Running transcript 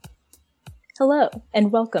Hello,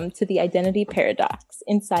 and welcome to the Identity Paradox,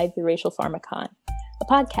 Inside the Racial Pharmacon, a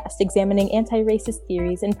podcast examining anti-racist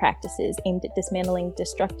theories and practices aimed at dismantling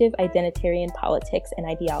destructive identitarian politics and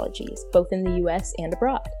ideologies, both in the US and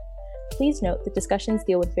abroad. Please note that discussions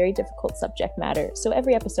deal with very difficult subject matter, so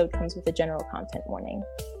every episode comes with a general content warning.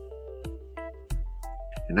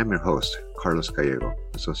 And I'm your host, Carlos Gallego,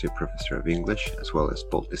 Associate Professor of English, as well as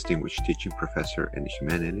both Distinguished Teaching Professor in the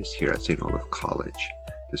Humanities here at St. Olaf College.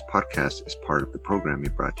 This podcast is part of the programming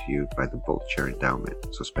brought to you by the Bolt Chair Endowment,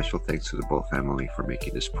 so special thanks to the Bolt family for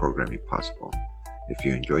making this programming possible. If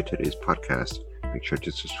you enjoyed today's podcast, make sure to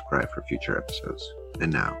subscribe for future episodes.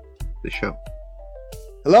 And now, the show.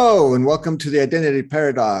 Hello, and welcome to the Identity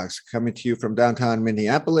Paradox, coming to you from downtown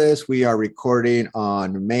Minneapolis. We are recording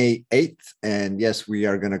on May 8th, and yes, we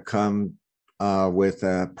are going to come with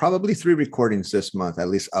probably 3 recordings this month, at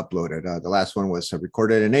least uploaded. The last one was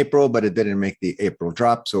recorded in April, but it didn't make the April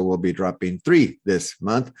drop, so we'll be dropping 3 this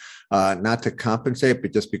month, not to compensate,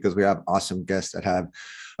 but just because we have awesome guests that have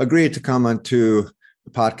agreed to come onto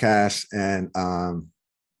the podcast and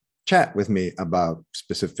chat with me about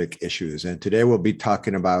specific issues. And today we'll be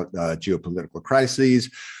talking about geopolitical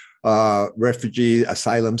crises, refugee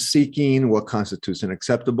asylum seeking, what constitutes an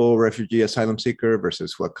acceptable refugee asylum seeker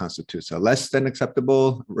versus what constitutes a less than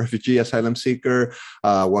acceptable refugee asylum seeker,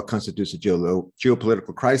 what constitutes a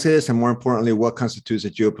geopolitical crisis, and more importantly, what constitutes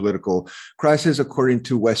a geopolitical crisis according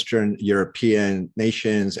to Western European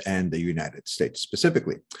nations and the United States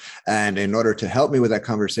specifically. And in order to help me with that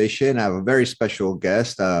conversation, I have a very special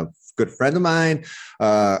guest, a good friend of mine,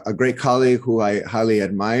 a great colleague who I highly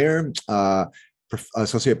admire,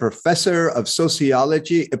 Associate Professor of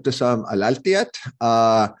Sociology, Ibtesam Al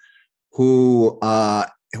Atiyat, who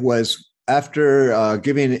was, after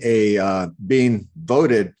being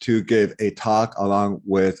voted to give a talk along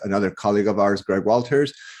with another colleague of ours, Greg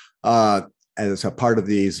Walters, as a part of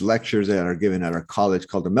these lectures that are given at our college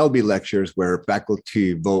called the Melby Lectures, where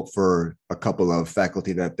faculty vote for a couple of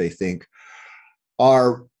faculty that they think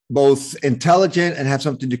are both intelligent and have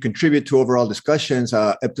something to contribute to overall discussions.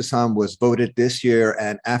 Ibtesam was voted this year,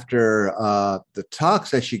 and after the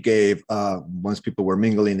talks that she gave, once people were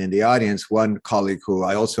mingling in the audience, one colleague who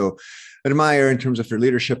I also admire in terms of her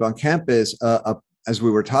leadership on campus, as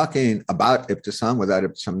we were talking about Ibtesam, without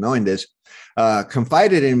Ibtesam knowing this,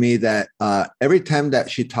 confided in me that every time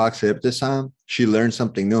that she talks to Ibtesam, she learns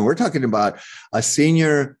something new. And we're talking about a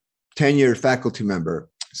senior tenured faculty member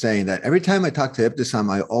saying that every time I talk to Ibtesam,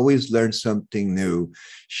 I always learn something new.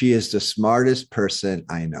 She is the smartest person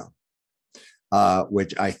I know,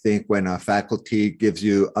 which I think when a faculty gives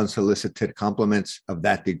you unsolicited compliments of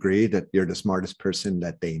that degree, that you're the smartest person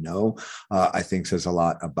that they know, I think says a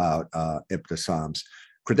lot about Ibtesam's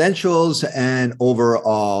credentials and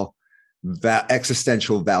overall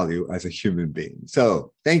existential value as a human being.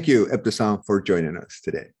 So thank you, Ibtesam, for joining us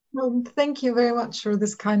today. Well, thank you very much for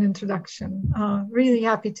this kind introduction. Really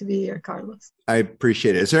happy to be here, Carlos. I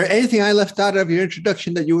appreciate it. Is there anything I left out of your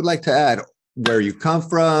introduction that you would like to add? Where you come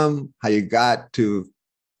from, how you got to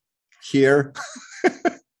here?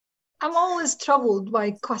 I'm always troubled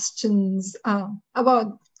by questions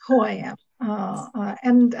about who I am.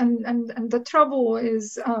 And the trouble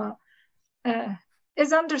is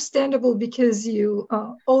understandable because you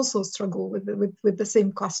also struggle with the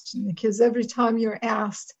same question, because every time you're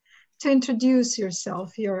asked to introduce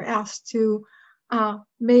yourself, you're asked to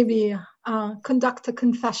maybe conduct a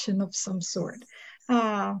confession of some sort.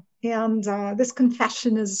 And this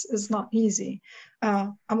confession is not easy.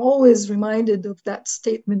 I'm always reminded of that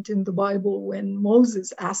statement in the Bible when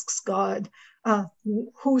Moses asks God,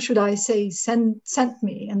 who should I say sent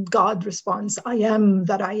me? And God responds, I am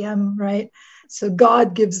that I am, right? So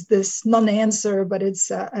God gives this non-answer, but it's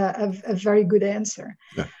a very good answer.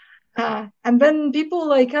 Yeah. And then people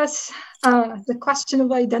like us, the question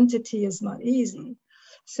of identity is not easy.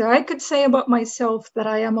 So I could say about myself that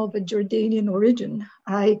I am of a Jordanian origin.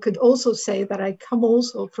 I could also say that I come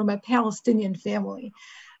also from a Palestinian family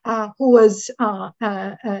who was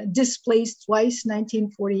displaced twice,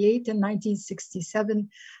 1948 and 1967.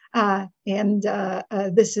 And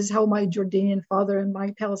this is how my Jordanian father and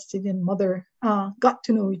my Palestinian mother got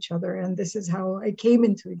to know each other. And this is how I came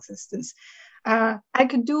into existence. I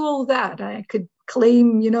could do all that. I could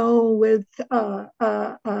claim, with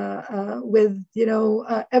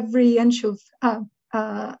every inch of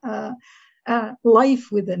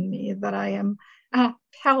life within me that I am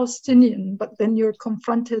Palestinian. But then you're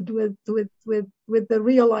confronted with the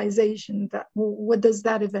realization that, well, what does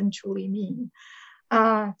that eventually mean?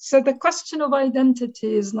 So the question of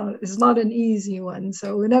identity is not an easy one.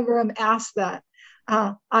 So whenever I'm asked that,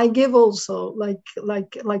 I give also,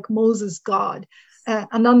 like Moses, God,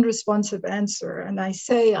 an unresponsive answer, and I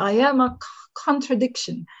say I am a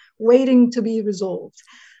contradiction waiting to be resolved.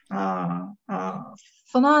 Fanon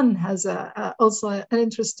has also an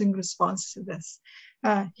interesting response to this.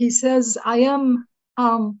 He says, I am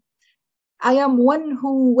one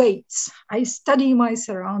who waits. I study my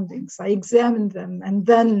surroundings, I examine them, and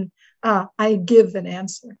then I give an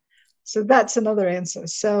answer. So that's another answer.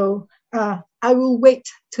 So I will wait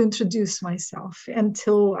to introduce myself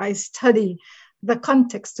until I study the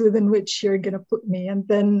context within which you're going to put me, and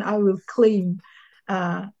then I will claim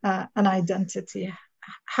an identity.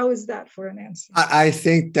 How is that for an answer? I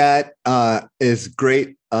think that is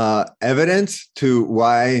great evidence to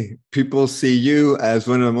why people see you as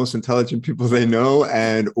one of the most intelligent people they know,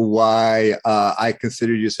 and why I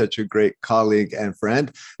consider you such a great colleague and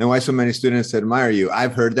friend, and why so many students admire you.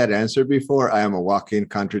 I've heard that answer before. I am a walking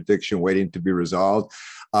contradiction waiting to be resolved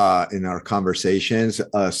in our conversations.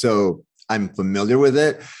 So I'm familiar with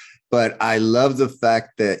it, but I love the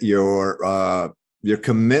fact that your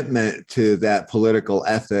commitment to that political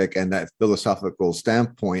ethic and that philosophical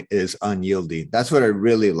standpoint is unyielding. That's what I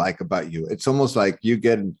really like about you. It's almost like you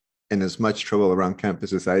get in as much trouble around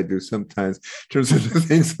campus as I do sometimes in terms of the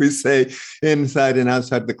things we say inside and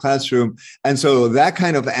outside the classroom. And so that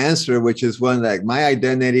kind of answer, which is one that my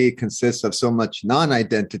identity consists of so much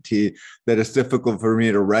non-identity that it's difficult for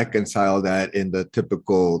me to reconcile that in the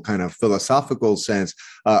typical kind of philosophical sense.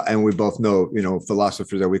 And we both know,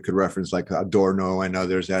 philosophers that we could reference like Adorno and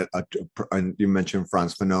others, and you mentioned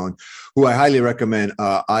Frantz Fanon, who I highly recommend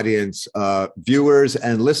audience, viewers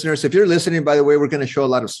and listeners. If you're listening, by the way, we're going to show a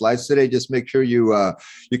lot of slides today. Just make sure you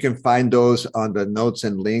can find those on the notes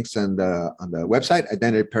and links and on the website,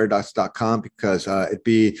 identityparadox.com, because it'd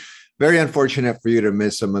be very unfortunate for you to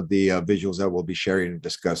miss some of the visuals that we'll be sharing and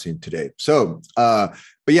discussing today. So, but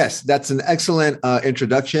yes, that's an excellent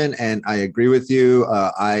introduction, and I agree with you.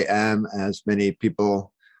 I am, as many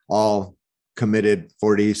people, all committed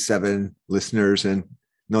 47 listeners and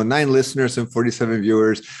 9 listeners and 47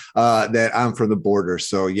 viewers, that I'm from the border.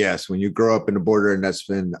 So yes, when you grow up in the border, and that's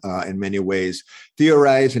been in many ways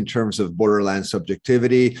theorized in terms of borderland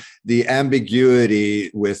subjectivity, the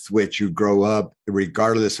ambiguity with which you grow up,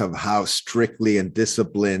 regardless of how strictly and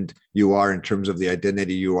disciplined you are in terms of the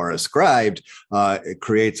identity you are ascribed, it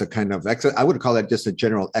creates a kind of, I would call it just a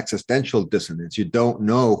general existential dissonance. You don't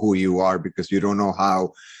know who you are because you don't know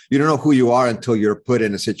who you are until you're put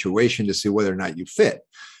in a situation to see whether or not you fit.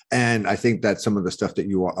 And I think that's some of the stuff that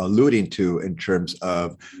you are alluding to in terms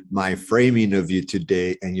of my framing of you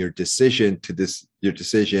today and your decision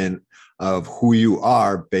of who you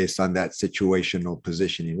are based on that situational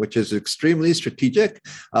positioning, which is extremely strategic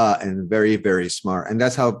and very, very smart. And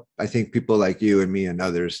that's how I think people like you and me and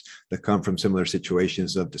others that come from similar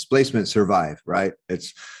situations of displacement survive, right?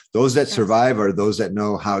 It's those that survive are those that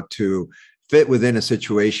know how to fit within a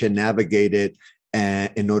situation, navigate it,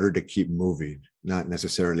 and in order to keep moving, not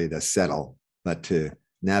necessarily to settle, but to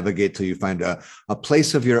navigate till you find a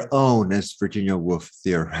place of your own, as Virginia Woolf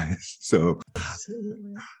theorized. So,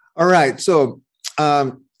 all right. So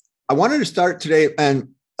I wanted to start today, and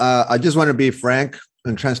I just want to be frank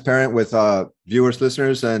and transparent with viewers,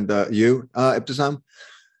 listeners, and you, Ibtesam.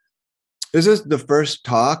 This is the first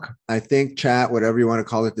talk, I think, chat, whatever you want to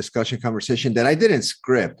call it, discussion, conversation, that I didn't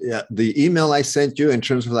script. The email I sent you in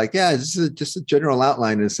terms of like, this is just a general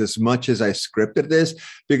outline, is as much as I scripted this,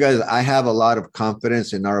 because I have a lot of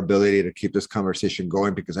confidence in our ability to keep this conversation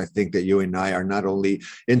going, because I think that you and I are not only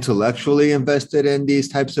intellectually invested in these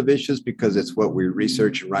types of issues, because it's what we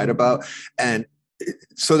research and write about, and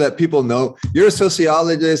so that people know you're a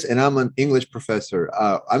sociologist and I'm an English professor.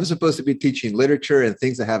 I'm supposed to be teaching literature and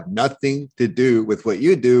things that have nothing to do with what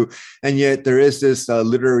you do. And yet there is this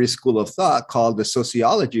literary school of thought called the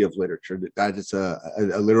sociology of literature. That is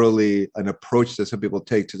literally an approach that some people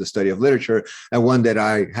take to the study of literature, and one that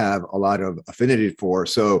I have a lot of affinity for.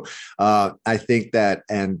 So I think that,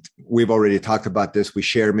 and we've already talked about this, we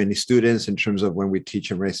share many students in terms of when we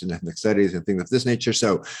teach in race and ethnic studies and things of this nature.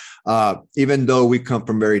 So even though we come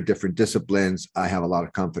from very different disciplines, I have a lot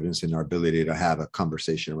of confidence in our ability to have a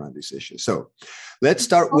conversation around these issues. So let's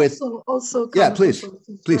start with please.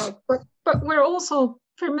 But we're also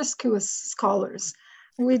promiscuous scholars.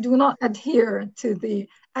 We do not adhere to the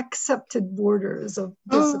accepted borders of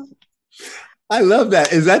discipline. I love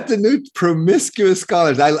that. Is that the new promiscuous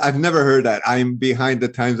scholars? I've never heard that. I'm behind the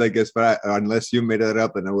times, I guess, but unless you made that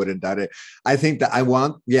up, and I wouldn't doubt it. I think that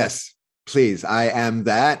Please, I am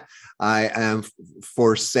that. I am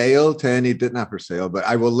for sale to any, not for sale, but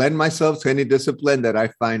I will lend myself to any discipline that I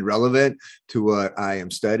find relevant to what I am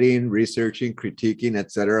studying, researching, critiquing,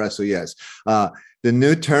 etc. So yes, the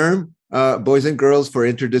new term, boys and girls,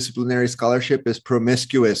 for interdisciplinary scholarship is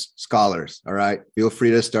promiscuous scholars. All right, feel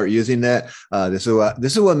free to start using that. This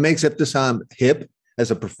is what makes Ibtesam hip as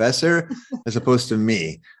a professor, as opposed to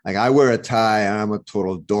me. Like, I wear a tie and I'm a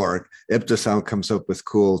total dork. Ibtesam comes up with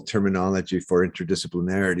cool terminology for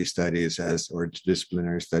interdisciplinary studies as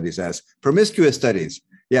promiscuous studies.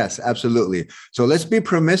 Yes, absolutely. So let's be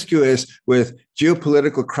promiscuous with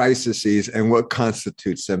geopolitical crises and what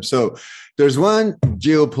constitutes them. So there's one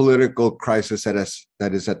geopolitical crisis that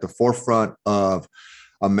is at the forefront of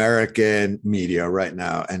American media right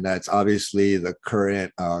now, and that's obviously the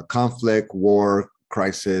current conflict, war,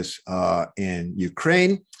 crisis in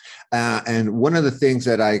Ukraine. And one of the things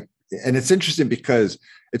that and it's interesting because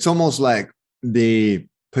it's almost like the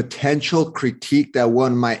potential critique that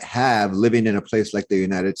one might have living in a place like the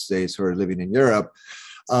United States or living in Europe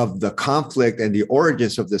of the conflict and the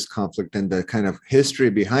origins of this conflict and the kind of history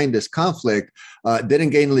behind this conflict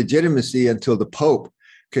didn't gain legitimacy until the Pope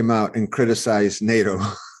came out and criticized NATO.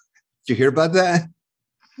 Did you hear about that?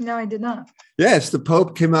 No, I did not. Yes, the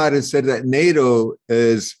Pope came out and said that NATO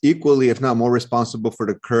is equally, if not more, responsible for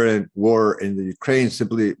the current war in the Ukraine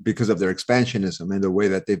simply because of their expansionism and the way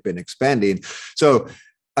that they've been expanding. So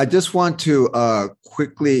I just want to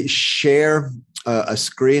quickly share a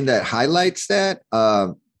screen that highlights that.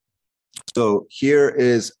 So here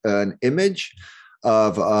is an image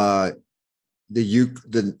of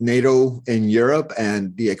the NATO in Europe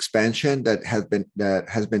and the expansion that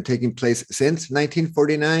has been taking place since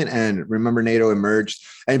 1949. And remember, NATO emerged.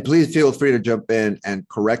 And please feel free to jump in and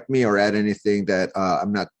correct me or add anything that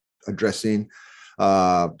I'm not addressing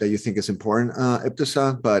that you think is important,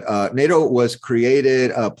 Ibtesam. But NATO was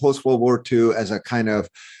created post World War II as a kind of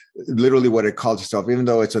literally what it calls itself, even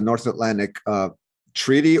though it's a North Atlantic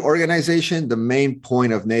treaty organization. The main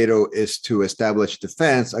point of NATO is to establish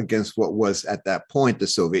defense against what was at that point the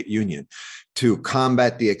Soviet Union, to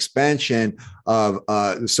combat the expansion of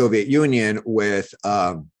the Soviet Union with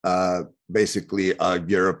basically a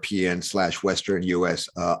European/Western US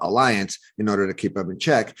alliance in order to keep them in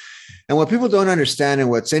check. And what people don't understand, and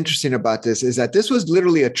what's interesting about this, is that this was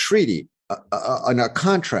literally a treaty, a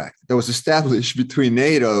contract that was established between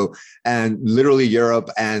NATO and literally Europe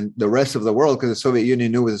and the rest of the world, because the Soviet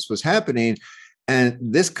Union knew this was happening. And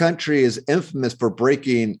this country is infamous for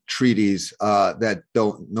breaking treaties that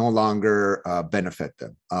no longer benefit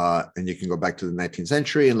them. And you can go back to the 19th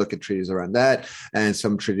century and look at treaties around that, and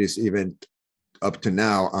some treaties even up to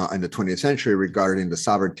now in the 20th century regarding the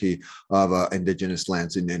sovereignty of indigenous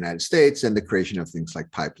lands in the United States and the creation of things like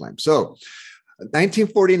pipelines. So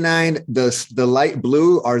 1949, the light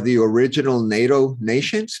blue are the original NATO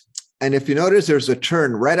nations. And if you notice, there's a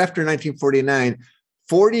turn right after 1949,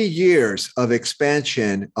 40 years of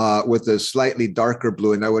expansion with a slightly darker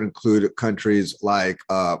blue. And that would include countries like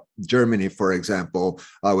Germany, for example,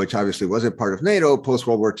 which obviously wasn't part of NATO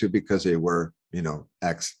post-World War II because they were,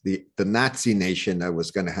 the Nazi nation that was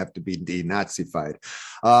going to have to be denazified.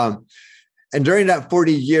 And during that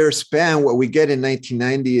 40-year span, what we get in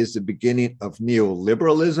 1990 is the beginning of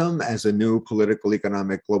neoliberalism as a new political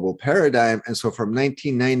economic global paradigm. And so from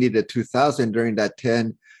 1990 to 2000, during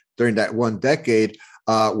that one decade,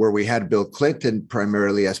 where we had Bill Clinton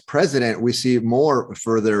primarily as president, we see more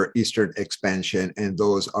further Eastern expansion. And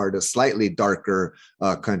those are the slightly darker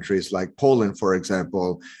countries like Poland, for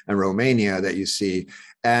example, and Romania that you see.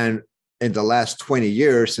 And in the last 20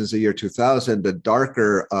 years, since the year 2000, the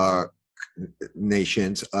darker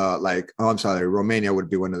nations Romania would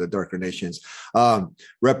be one of the darker nations,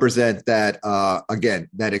 represent that, again,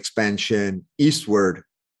 that expansion eastward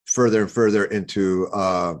further and further into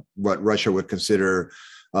what Russia would consider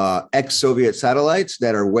ex-Soviet satellites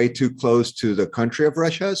that are way too close to the country of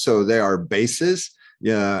Russia. So there are bases,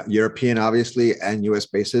 European, obviously, and US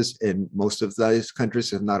bases in most of those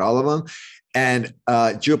countries, if not all of them. And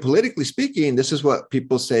geopolitically speaking, this is what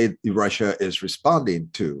people say Russia is responding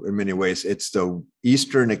to. In many ways, it's the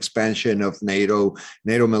eastern expansion of NATO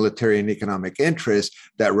military and economic interests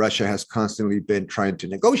that Russia has constantly been trying to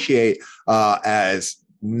negotiate as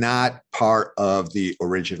not part of the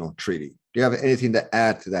original treaty. Do you have anything to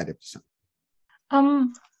add to that, Ibtesam?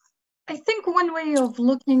 I think one way of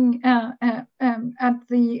looking at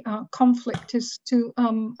the conflict is to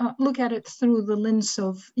look at it through the lens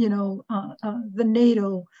of, the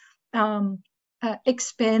NATO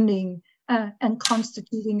expanding and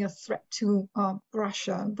constituting a threat to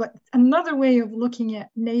Russia. But another way of looking at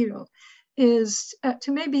NATO is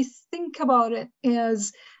to maybe think about it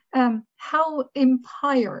as how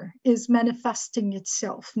empire is manifesting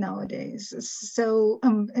itself nowadays. So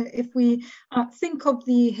if we think of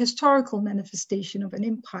the historical manifestation of an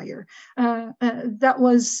empire, that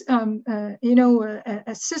was,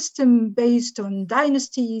 a system based on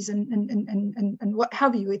dynasties and what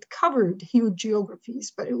have you. It covered huge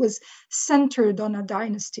geographies, but it was centered on a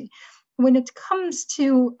dynasty. When it comes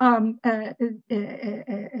to the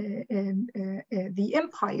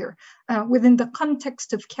empire within the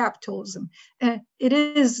context of capitalism, it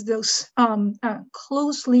is those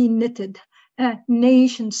closely knitted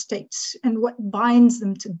nation states, and what binds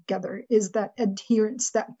them together is that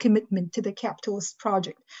adherence, that commitment to the capitalist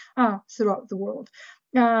project throughout the world.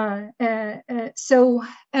 So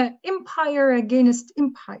empire against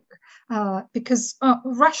empire, because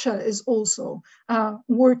Russia is also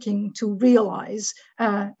working to realize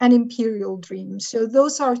an imperial dream. So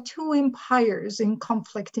those are two empires in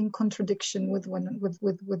conflict, in contradiction with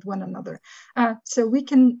one another. So we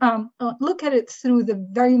can look at it through the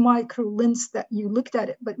very micro lens that you looked at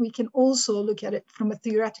it, but we can also look at it from a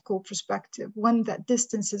theoretical perspective, one that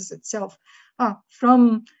distances itself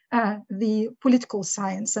from the political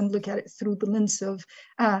science, and look at it through the lens of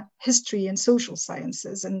history and social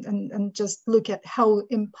sciences, and just look at how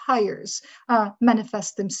empires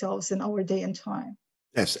manifest themselves in our day and time.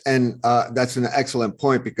 Yes, and that's an excellent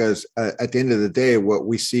point, because at the end of the day, what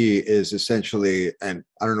we see is essentially, and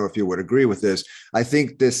I don't know if you would agree with this, I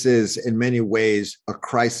think this is in many ways a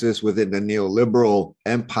crisis within the neoliberal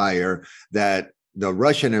empire that the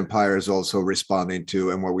Russian Empire is also responding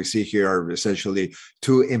to. And what we see here are essentially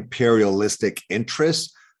two imperialistic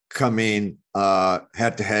interests coming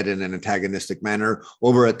head to head in an antagonistic manner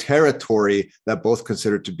over a territory that both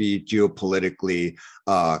consider to be geopolitically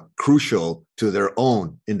crucial to their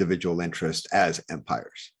own individual interest as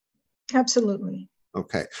empires. Absolutely.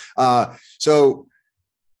 Okay. So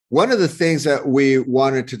one of the things that we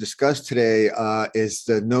wanted to discuss today is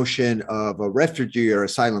the notion of a refugee or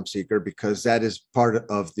asylum seeker, because that is part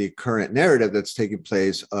of the current narrative that's taking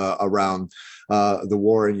place around the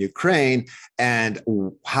war in Ukraine, and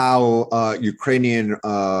how Ukrainian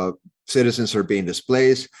citizens are being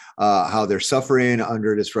displaced, how they're suffering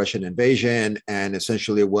under this Russian invasion, and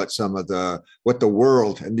essentially what the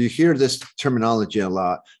world, and you hear this terminology a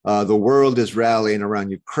lot, the world is rallying around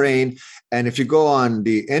Ukraine. And if you go on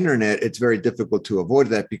the internet, it's very difficult to avoid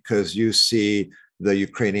that, because you see the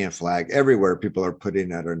Ukrainian flag everywhere. People are putting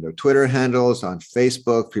that on their Twitter handles, on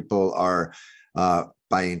Facebook. People are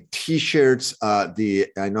buying T-shirts.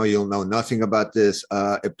 I know you'll know nothing about this,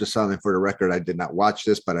 Ibtesam, and for the record, I did not watch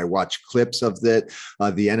this, but I watched clips of it.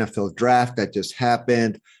 The NFL draft that just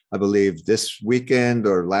happened, I believe this weekend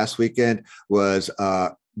or last weekend,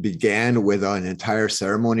 began with an entire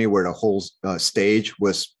ceremony where the whole stage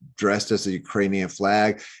was dressed as the Ukrainian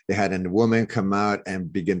flag. They had a woman come out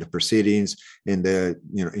and begin the proceedings in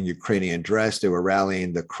Ukrainian dress. They were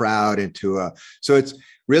rallying the crowd so it's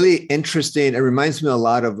really interesting. It reminds me a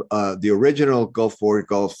lot of the original Gulf War,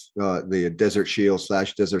 the Desert Shield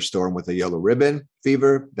 / Desert Storm with the yellow ribbon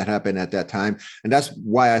fever that happened at that time. And that's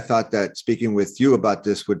why I thought that speaking with you about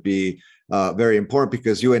this would be very important,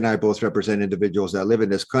 because you and I both represent individuals that live in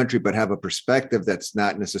this country, but have a perspective that's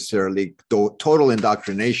not necessarily total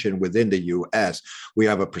indoctrination within the US. We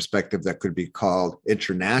have a perspective that could be called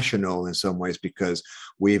international in some ways, because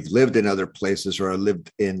we've lived in other places or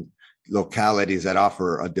lived in localities that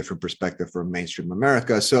offer a different perspective from mainstream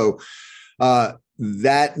America. So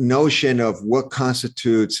that notion of what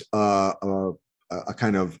constitutes a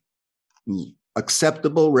kind of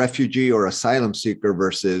acceptable refugee or asylum seeker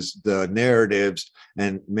versus the narratives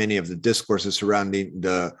and many of the discourses surrounding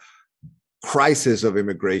the crisis of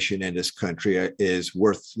immigration in this country is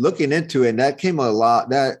worth looking into. And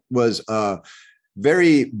that was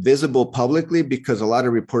very visible publicly, because a lot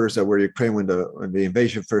of reporters that were in Ukraine when the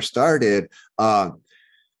invasion first started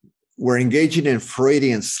were engaging in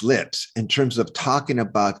Freudian slips in terms of talking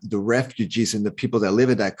about the refugees and the people that live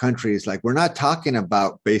in that country. It's like, we're not talking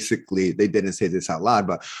about, basically, they didn't say this out loud,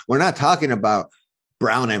 but we're not talking about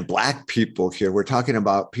brown and black people here. We're talking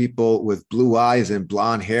about people with blue eyes and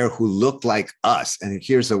blonde hair who look like us. And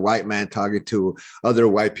here's a white man talking to other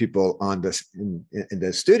white people in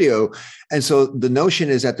the studio. And so the notion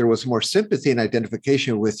is that there was more sympathy and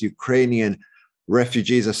identification with Ukrainian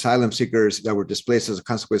refugees, asylum seekers that were displaced as a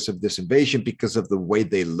consequence of this invasion because of the way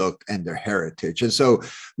they looked and their heritage. And so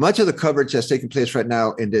much of the coverage that's taking place right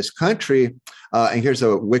now in this country, and here's a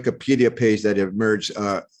Wikipedia page that emerged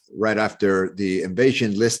right after the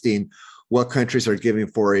invasion, listing what countries are giving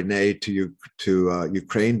foreign aid to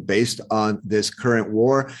Ukraine based on this current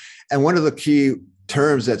war. And one of the key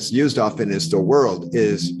terms that's used often is the world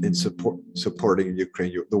is in supporting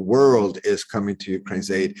Ukraine. The world is coming to Ukraine's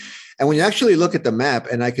aid. And when you actually look at the map,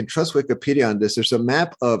 and I can trust Wikipedia on this, there's a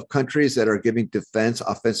map of countries that are giving defense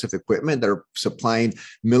offensive equipment, that are supplying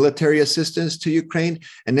military assistance to Ukraine.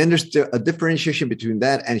 And then there's a differentiation between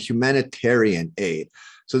that and humanitarian aid.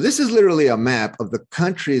 So this is literally a map of the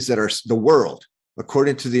countries that are the world,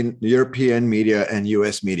 according to the European media and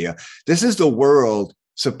US media. This is the world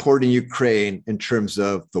supporting Ukraine in terms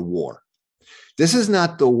of the war. This is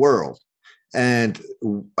not the world. And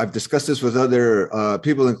I've discussed this with other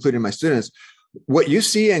people, including my students. What you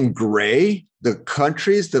see in gray, the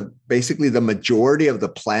countries, basically the majority of the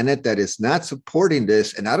planet that is not supporting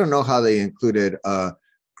this, and I don't know how they included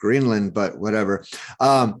Greenland, but whatever,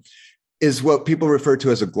 is what people refer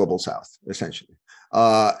to as a global south, essentially.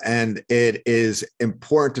 And it is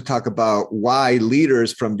important to talk about why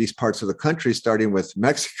leaders from these parts of the country, starting with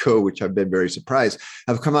Mexico, which I've been very surprised,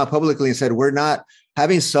 have come out publicly and said, we're not,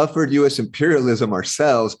 having suffered US imperialism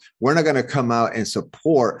ourselves, we're not going to come out and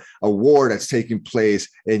support a war that's taking place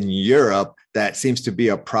in Europe that seems to be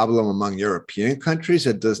a problem among European countries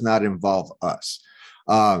that does not involve us.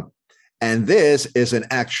 And this is an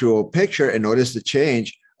actual picture, and notice the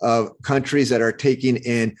change of countries that are taking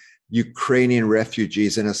in Ukrainian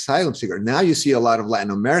refugees and asylum seekers. Now you see a lot of Latin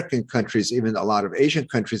American countries, even a lot of Asian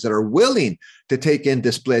countries that are willing to take in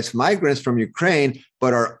displaced migrants from Ukraine,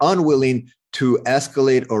 but are unwilling to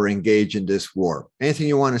escalate or engage in this war. Anything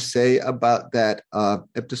you want to say about that,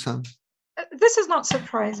 Ibtesam? This is not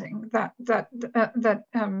surprising that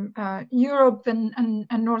Europe and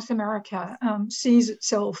North America sees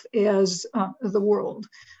itself as the world,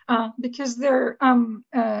 because they're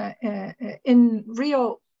in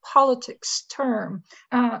real politics term,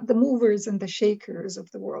 the movers and the shakers of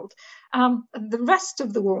the world. The rest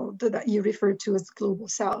of the world that you refer to as the global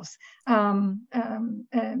south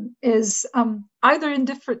is either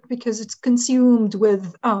indifferent because it's consumed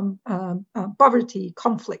with poverty,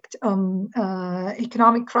 conflict,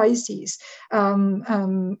 economic crises,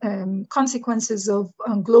 consequences of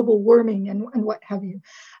global warming and what have you.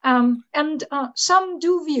 And some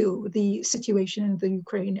do view the situation in the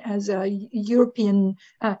Ukraine as a European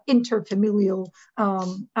interfamilial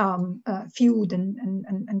feud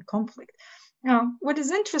and conflict. What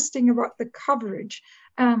is interesting about the coverage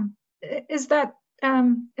is that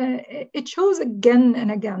it shows again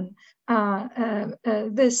and again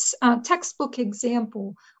this textbook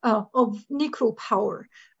example of Negro power,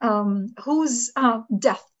 whose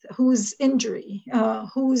death, whose injury,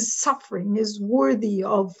 whose suffering is worthy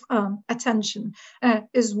of attention,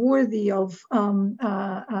 is worthy of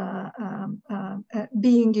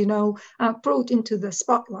being, brought into the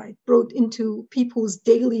spotlight, brought into people's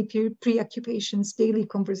daily preoccupations, daily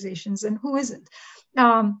conversations, and who isn't.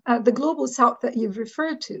 The global south that you've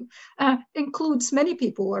referred to includes many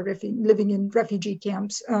people who are living in refugee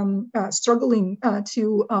camps, struggling with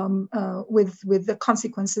the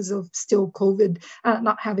consequences of still COVID,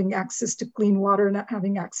 not having access to clean water, not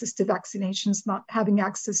having access to vaccinations, not having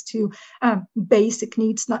access to basic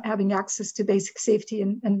needs, not having access to basic safety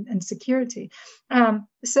and security.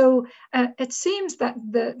 So it seems that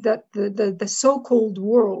the so-called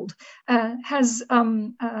world has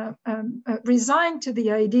resigned to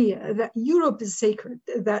the idea that Europe is sacred,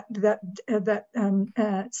 that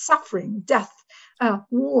suffering, death,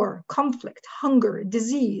 war, conflict, hunger,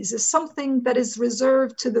 disease is something that is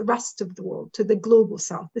reserved to the rest of the world, to the global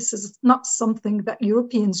south. This is not something that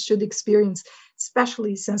Europeans should experience,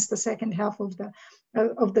 especially since the second half of the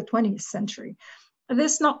 20th century.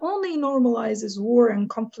 This not only normalizes war and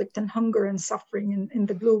conflict and hunger and suffering in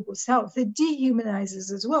the global south, it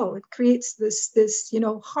dehumanizes as well. It creates this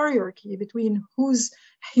hierarchy between who's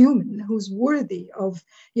human, who's worthy of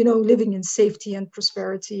living in safety and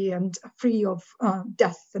prosperity and free of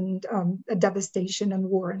death and devastation and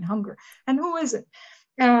war and hunger, and who isn't.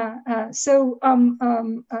 So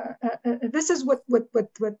this is what the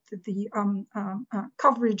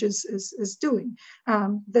coverage is doing.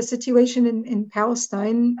 The situation in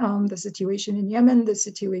Palestine, the situation in Yemen, the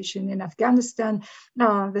situation in Afghanistan,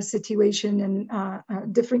 the situation in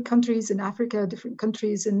different countries in Africa, different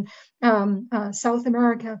countries in South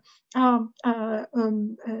America.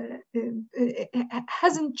 It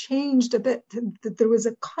hasn't changed a bit. There is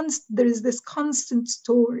this constant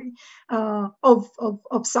story of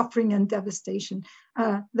suffering and devastation.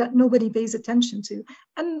 that nobody pays attention to.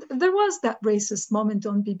 And there was that racist moment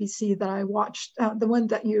on BBC that I watched, the one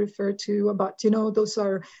that you referred to about, those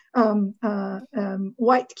are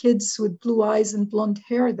white kids with blue eyes and blonde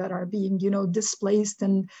hair that are being, displaced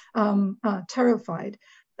and terrified.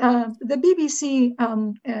 The BBC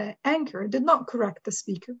anchor did not correct the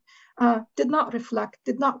speaker, did not reflect,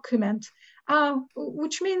 did not comment,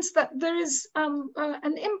 which means that there is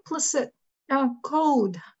an implicit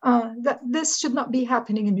code that this should not be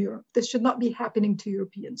happening in Europe. This should not be happening to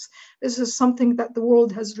Europeans. This is something that the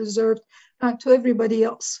world has reserved to everybody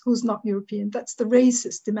else who's not European. That's the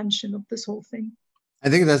racist dimension of this whole thing. I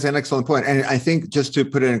think that's an excellent point. And I think just to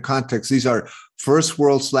put it in context, these are first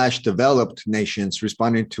world / developed nations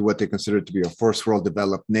responding to what they consider to be a first world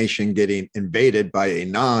developed nation getting invaded by a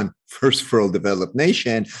non-first world developed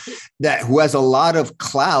nation who has a lot of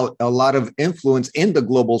clout, a lot of influence in the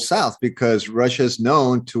global south, because Russia is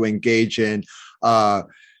known to engage in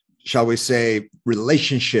shall we say,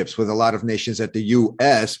 relationships with a lot of nations that the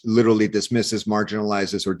U.S. literally dismisses,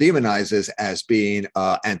 marginalizes, or demonizes as being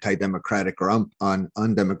anti-democratic or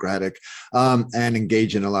undemocratic, and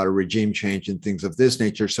engage in a lot of regime change and things of this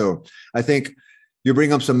nature. So I think you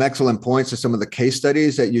bring up some excellent points to some of the case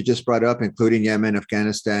studies that you just brought up, including Yemen,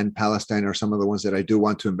 Afghanistan, Palestine, are some of the ones that I do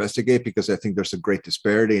want to investigate, because I think there's a great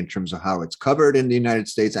disparity in terms of how it's covered in the United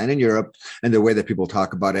States and in Europe, and the way that people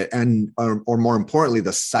talk about it, and or more importantly,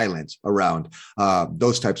 the silence around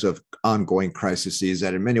those types of ongoing crises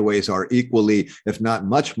that in many ways are equally, if not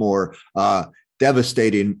much more,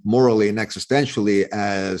 devastating morally and existentially,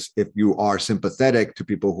 as if you are sympathetic to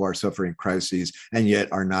people who are suffering crises and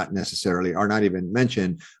yet are not even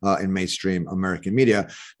mentioned in mainstream American media.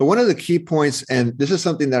 But one of the key points, and this is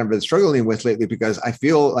something that I've been struggling with lately, because I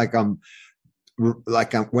feel like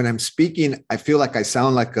when I'm speaking, I feel like I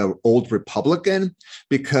sound like an old Republican,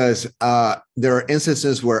 because there are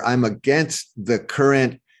instances where I'm against the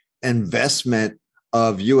current investment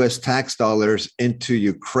of U.S. tax dollars into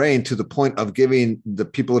Ukraine, to the point of giving the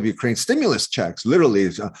people of Ukraine stimulus checks, literally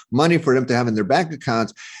money for them to have in their bank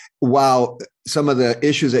accounts, while some of the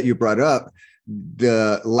issues that you brought up,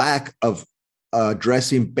 the lack of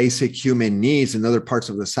addressing basic human needs in other parts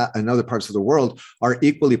of the world, are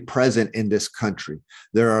equally present in this country.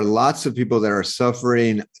 There are lots of people that are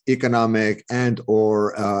suffering economic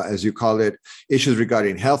or as you call it, issues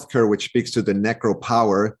regarding healthcare, which speaks to the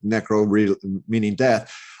necro meaning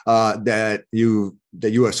death, that you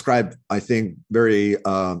ascribe, I think, very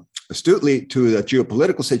astutely to the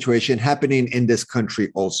geopolitical situation happening in this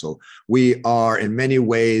country also. We are in many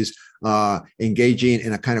ways engaging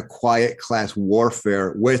in a kind of quiet class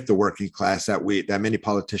warfare with the working class that many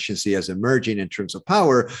politicians see as emerging in terms of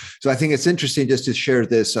power. So I think it's interesting just to share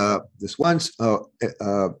this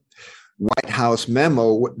White House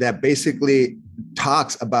memo that basically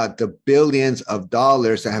talks about the billions of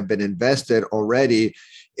dollars that have been invested already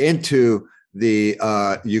into the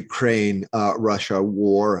Ukraine-Russia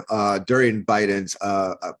war during Biden's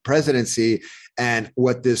presidency, and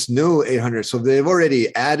what this new 800. So they've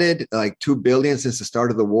already added like $2 billion since the start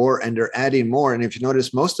of the war, and they're adding more. And if you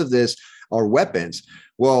notice, most of this are weapons.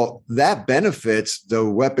 Well, that benefits the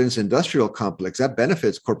weapons industrial complex. That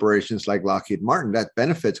benefits corporations like Lockheed Martin. That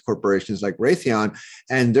benefits corporations like Raytheon.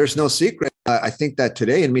 And there's no secret. I think that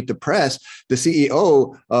today in Meet the Press, the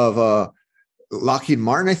CEO of Lockheed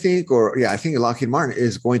Martin, I think Lockheed Martin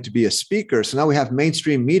is going to be a speaker. So now we have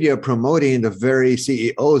mainstream media promoting the very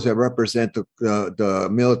CEOs that represent the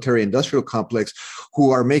military industrial complex,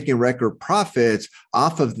 who are making record profits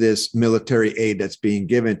off of this military aid that's being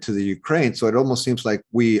given to the Ukraine. So it almost seems like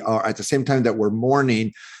we are, at the same time that we're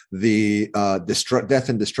mourning the death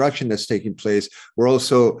and destruction that's taking place, we're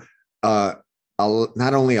also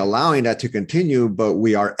not only allowing that to continue, but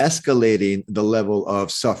we are escalating the level of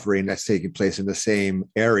suffering that's taking place in the same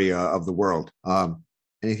area of the world.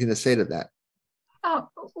 Anything to say to that?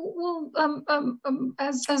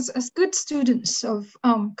 As good students of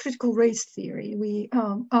critical race theory, we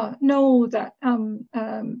know that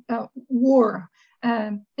war,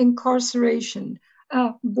 incarceration,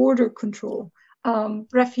 border control,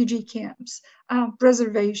 refugee camps,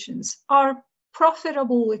 reservations are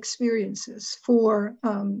profitable experiences for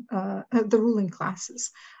the ruling classes.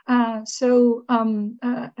 So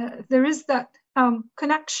there is that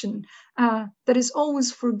connection that is always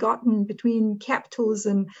forgotten between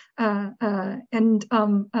capitalism and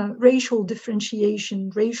racial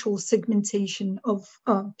differentiation, racial segmentation of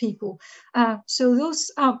people. So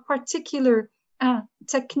those particular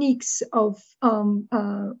techniques of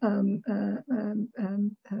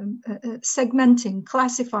segmenting,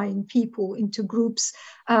 classifying people into groups,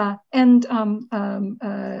 and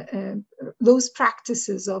those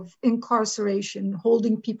practices of incarceration,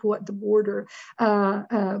 holding people at the border,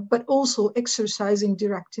 but also exercising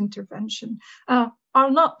direct intervention, are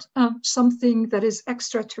not something that is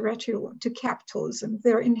extraterritorial to capitalism.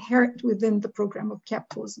 They're inherent within the program of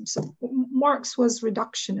capitalism. So Marx was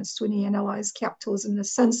reductionist when he analyzed capitalism, in the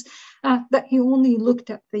sense that he only looked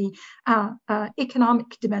at the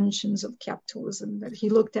economic dimensions of capitalism, that he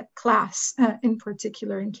looked at class in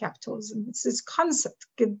particular in capitalism. It's his concept,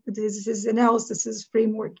 his analysis, his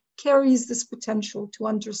framework carries this potential to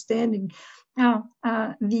understanding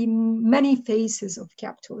the many faces of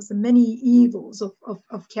capitalism, many evils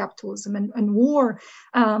of capitalism, and war,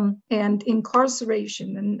 and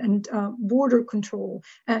incarceration, and border control,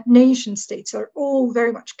 nation states are all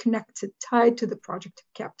very much connected, tied to the project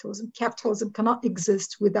of capitalism. Capitalism cannot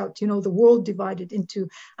exist without, the world divided into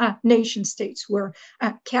nation states, where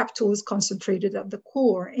capital is concentrated at the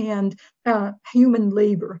core, and human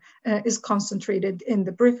labor is concentrated in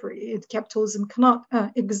the periphery. Capitalism cannot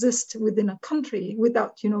exist within a country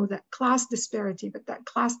without, that class disparity, but that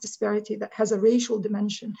class disparity that has a racial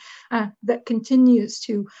dimension, that continues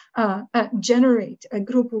to generate a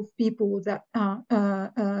group of people that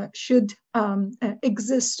should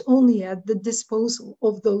exist only at the disposal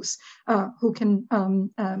of those who can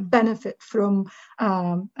benefit from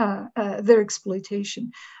their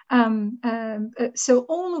exploitation. So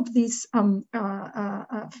all of these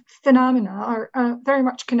phenomena are very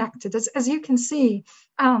much connected. As you can see,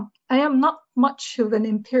 I am not much of an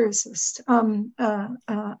empiricist.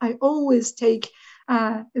 I always take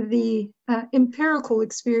the empirical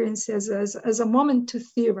experiences as a moment to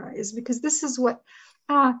theorize, because this is what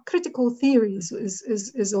critical theories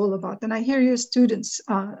is all about. And I hear your students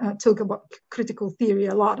talk about critical theory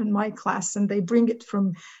a lot in my class, and they bring it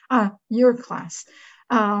from your class.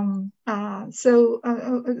 So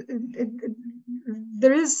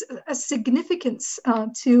there is a significance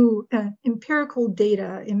to empirical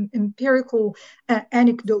data, empirical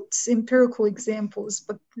anecdotes, empirical examples,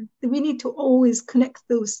 but we need to always connect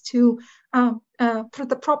those two for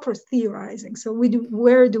the proper theorizing. So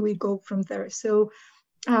where do we go from there? So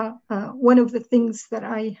one of the things that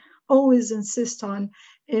I always insist on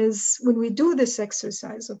is, when we do this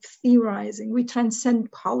exercise of theorizing, we transcend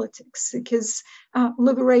politics, because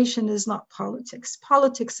liberation is not politics.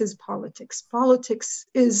 Politics is politics. Politics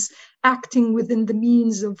is acting within the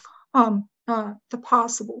means of the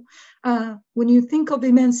possible. When you think of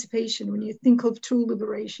emancipation, when you think of true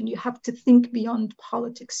liberation, you have to think beyond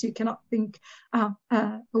politics. You cannot think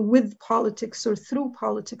with politics or through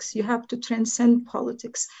politics. You have to transcend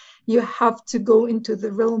politics. You have to go into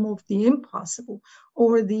the realm of the impossible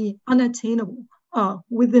or the unattainable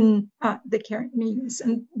within the current means.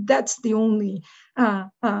 And that's the only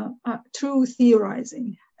true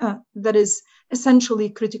theorizing that is essentially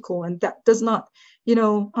critical, and that does not,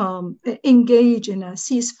 engage in a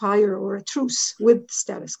ceasefire or a truce with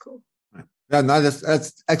status quo. Yeah, no,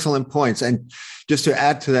 that's excellent points. And just to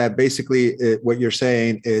add to that, basically what you're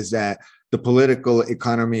saying is that the political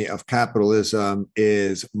economy of capitalism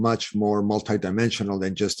is much more multidimensional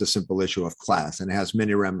than just a simple issue of class, and it has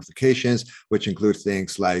many ramifications, which include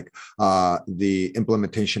things like the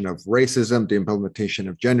implementation of racism, the implementation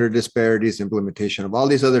of gender disparities, implementation of all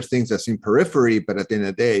these other things that seem periphery, but at the end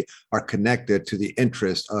of the day are connected to the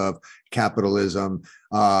interest of capitalism,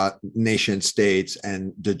 nation states,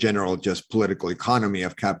 and the general just political economy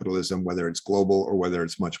of capitalism, whether it's global or whether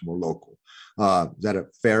it's much more local. Is that a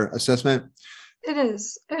fair assessment? It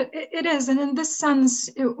is. It is. And in this sense,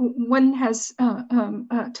 one has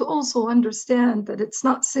to also understand that it's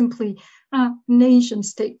not simply nation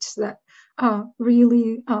states that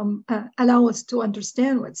really allow us to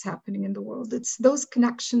understand what's happening in the world. It's those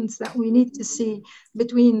connections that we need to see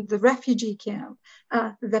between the refugee camp,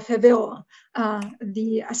 the favela,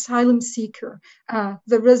 the asylum seeker,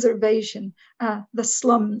 the reservation, the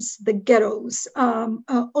slums, the ghettos.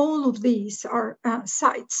 All of these are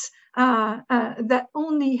sites that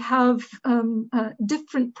only have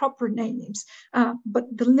different proper names, but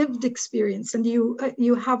the lived experience, and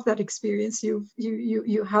you have that experience. You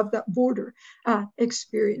have that border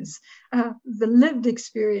experience. The lived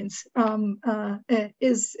experience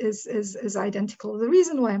is identical. The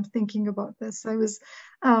reason why I'm thinking about this, I was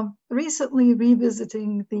recently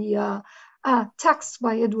revisiting the text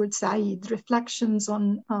by Edward Said, Reflections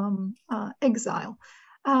on Exile.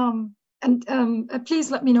 And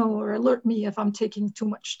please let me know or alert me if I'm taking too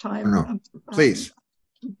much time. No, please.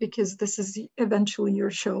 because this is eventually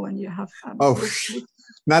your show and you have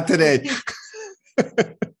not today.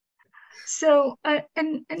 So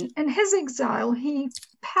in his exile, he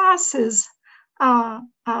passes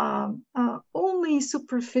only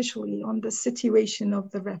superficially on the situation of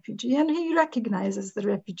the refugee, and he recognizes the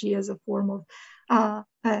refugee as a form of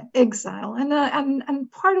exile,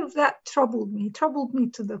 and part of that troubled me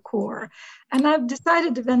to the core. And I've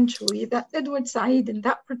decided eventually that Edward Said, in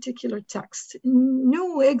that particular text,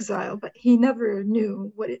 knew exile, but he never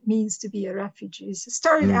knew what it means to be a refugee. So I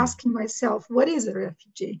started asking myself, what is a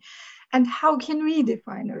refugee, and how can we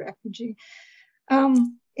define a refugee?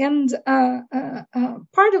 And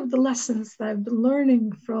part of the lessons that I've been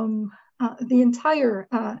learning from the entire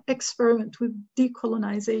experiment with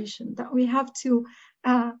decolonization, that we have to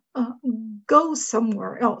go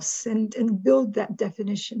somewhere else and build that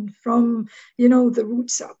definition from, the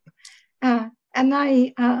roots up. And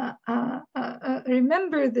I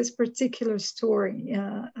remember this particular story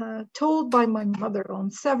told by my mother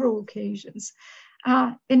on several occasions,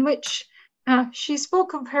 in which she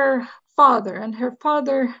spoke of her father, and her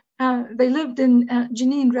father, they lived in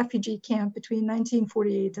Jenin refugee camp between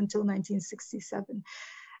 1948 until 1967.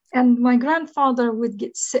 And my grandfather would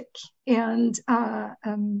get sick, and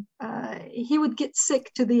he would get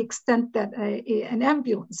sick to the extent that an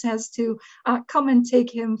ambulance has to come and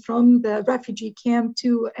take him from the refugee camp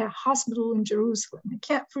to a hospital in Jerusalem. I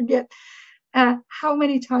can't forget how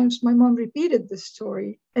many times my mom repeated this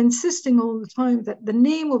story, insisting all the time that the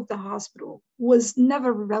name of the hospital was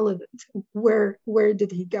never relevant. Where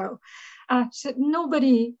did he go? So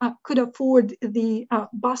nobody could afford the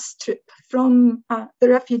bus trip from the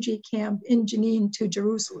refugee camp in Jenin to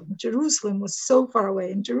Jerusalem. Jerusalem was so far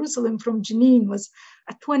away, and Jerusalem from Jenin was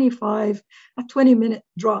a 20-minute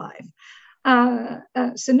drive.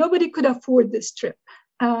 So nobody could afford this trip.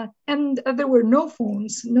 And there were no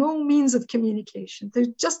phones, no means of communication. They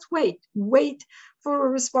just wait for a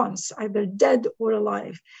response, either dead or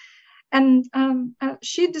alive. And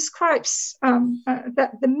she describes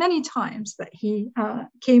that the many times that he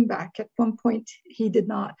came back. At one point, he did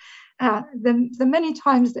not. The many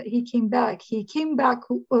times that he came back, he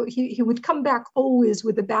would come back always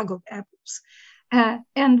with a bag of apples.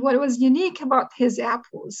 And what was unique about his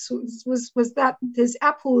apples was that his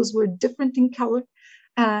apples were different in color,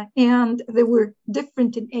 and they were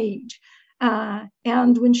different in age.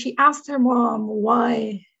 And when she asked her mom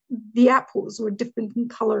why the apples were different in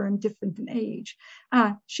color and different in age,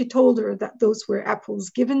 she told her that those were apples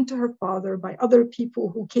given to her father by other people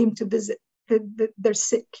who came to visit. They're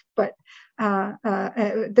sick, but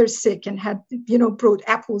they're sick and had, brought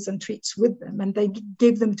apples and treats with them. And they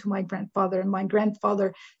gave them to my grandfather, and my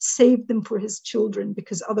grandfather saved them for his children,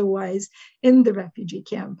 because otherwise in the refugee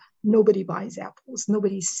camp, nobody buys apples,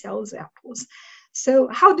 nobody sells apples. So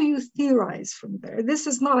how do you theorize from there? This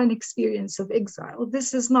is not an experience of exile.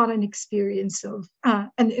 This is not an experience of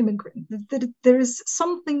an immigrant. There is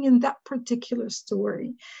something in that particular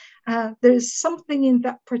story. There is something in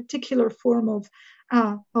that particular form of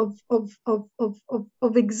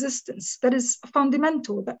existence that is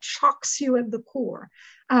fundamental, that shocks you at the core,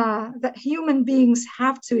 that human beings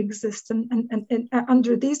have to exist and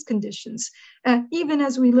under these conditions, even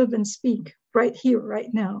as we live and speak right here,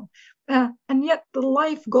 right now. And yet the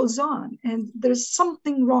life goes on, and there's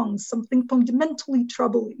something wrong, something fundamentally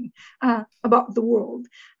troubling about the world,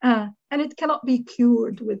 and it cannot be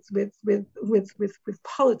cured with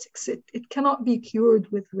politics. It cannot be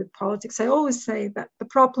cured with politics. I always say that the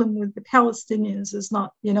problem with the Palestinians is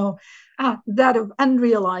not, that of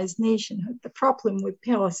unrealized nationhood. The problem with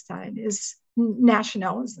Palestine is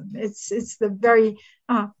nationalism. It's the very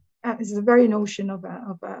notion of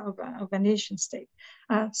a nation state.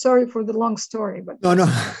 Sorry for the long story, but no.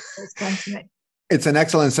 It's time to make. It's an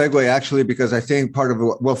excellent segue, actually, because I think part of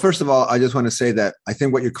it, well, first of all, I just want to say that I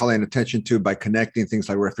think what you're calling attention to by connecting things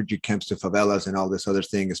like refugee camps to favelas and all this other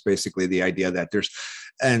thing is basically the idea that there's,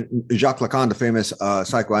 and Jacques Lacan, the famous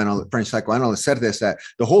French psychoanalyst, said this, that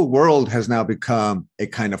the whole world has now become a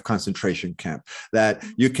kind of concentration camp, that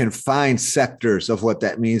you can find sectors of what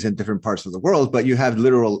that means in different parts of the world, but you have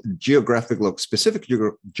literal specific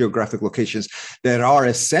geographic locations that are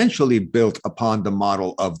essentially built upon the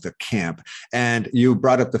model of the camp. And you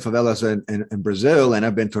brought up the favelas in Brazil, and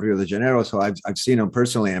I've been to Rio de Janeiro, so I've seen them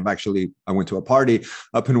personally. I went to a party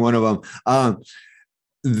up in one of them.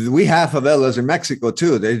 We have favelas in Mexico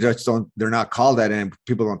too. They're not called that, and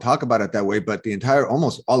people don't talk about it that way. But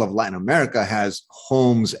almost all of Latin America has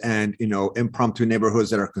homes and, impromptu neighborhoods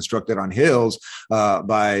that are constructed on hills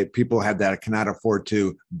by people that cannot afford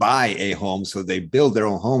to buy a home. So they build their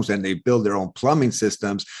own homes and they build their own plumbing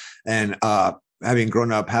systems. And having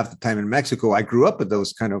grown up half the time in Mexico, I grew up with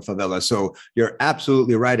those kind of favelas. So you're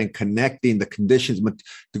absolutely right in connecting the conditions,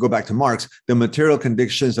 to go back to Marx, the material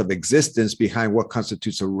conditions of existence behind what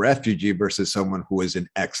constitutes a refugee versus someone who is in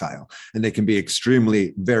exile. And they can be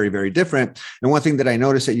extremely, very, very different. And one thing that I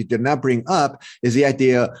noticed that you did not bring up is the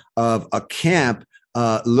idea of a camp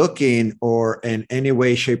looking or in any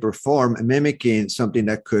way, shape, or form mimicking something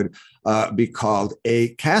that could be called a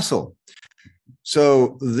castle.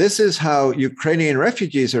 So this is how Ukrainian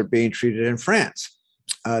refugees are being treated in France.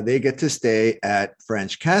 They get to stay at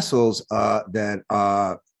French castles that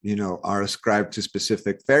are ascribed to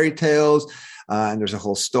specific fairy tales. And there's a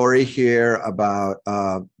whole story here about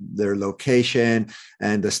their location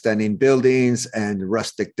and the stunning buildings and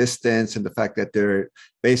rustic distance and the fact that they're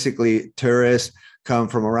basically tourists come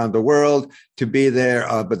from around the world to be there,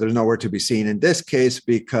 but there's nowhere to be seen in this case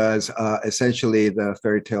because essentially the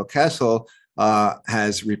fairy tale castle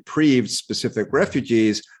has reprieved specific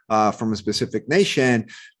refugees from a specific nation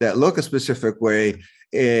that look a specific way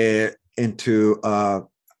into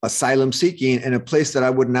asylum seeking in a place that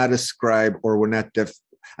I would not ascribe or would not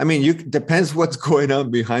depends what's going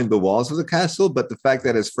on behind the walls of the castle, but the fact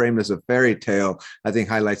that it's framed as a fairy tale, I think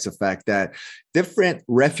highlights the fact that different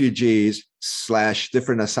refugees /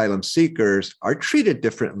 different asylum seekers are treated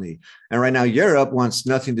differently. And right now, Europe wants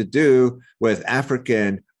nothing to do with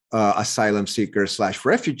African asylum seekers /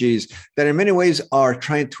 refugees that in many ways are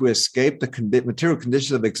trying to escape the material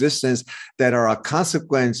conditions of existence that are a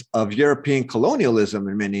consequence of European colonialism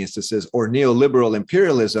in many instances, or neoliberal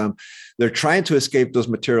imperialism. They're trying to escape those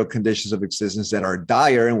material conditions of existence that are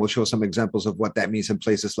dire, and we'll show some examples of what that means in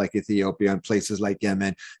places like Ethiopia, in places like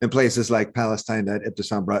Yemen, in places like Palestine that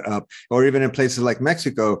Ibtesam brought up, or even in places like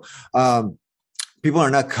Mexico. People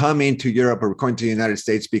are not coming to Europe or going to the United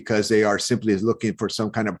States because they are simply looking for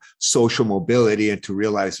some kind of social mobility and to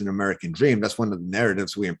realize an American dream. That's one of the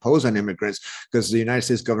narratives we impose on immigrants, because the United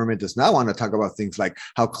States government does not want to talk about things like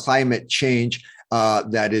how climate change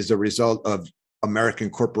that is a result of American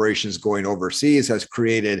corporations going overseas has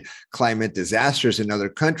created climate disasters in other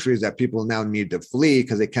countries that people now need to flee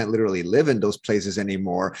because they can't literally live in those places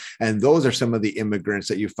anymore. And those are some of the immigrants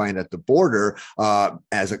that you find at the border and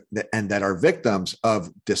that are victims of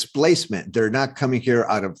displacement. They're not coming here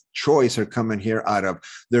out of choice or coming here out of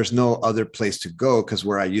there's no other place to go because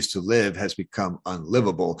where I used to live has become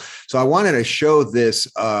unlivable. So I wanted to show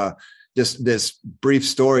this this brief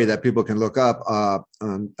story that people can look up on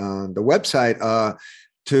the website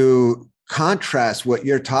to contrast what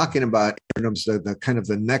you're talking about in terms of the kind of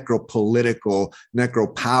the necropolitical,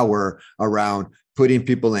 necropower around putting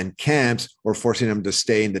people in camps or forcing them to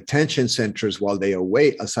stay in detention centers while they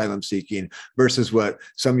await asylum seeking versus what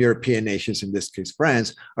some European nations, in this case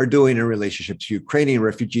France, are doing in relationship to Ukrainian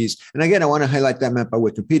refugees. And again, I want to highlight that map by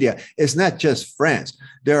Wikipedia. It's not just France.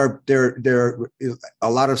 There are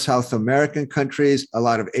a lot of South American countries, a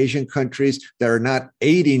lot of Asian countries that are not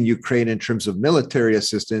aiding Ukraine in terms of military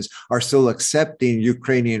assistance, are still accepting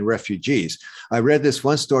Ukrainian refugees. I read this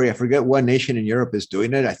one story. I forget what nation in Europe is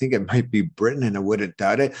doing it. I think it might be Britain, and I wouldn't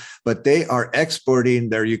doubt it. But they are exporting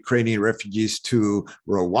their Ukrainian refugees to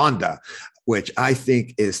Rwanda, which I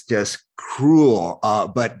think is just cruel.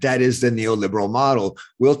 But that is the neoliberal model.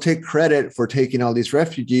 We'll take credit for taking all these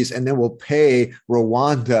refugees, and then we'll pay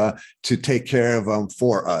Rwanda to take care of them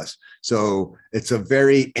for us. So it's a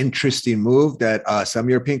very interesting move that some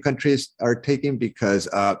European countries are taking because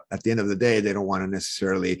at the end of the day, they don't want to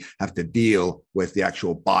necessarily have to deal with the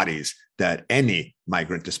actual bodies that any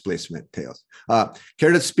migrant displacement tales.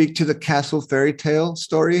 Care to speak to the castle fairy tale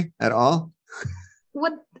story at all?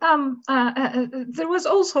 What there was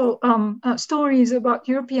also stories about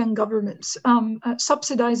European governments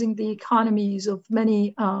subsidizing the economies of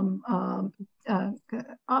many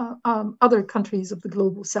other countries of the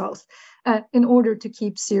global South in order to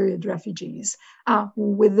keep Syrian refugees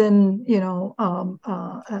within,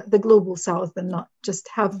 the global South, and not just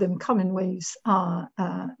have them come in waves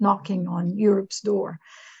knocking on Europe's door.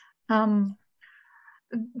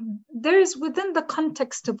 There's, within the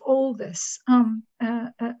context of all this,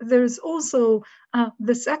 there's also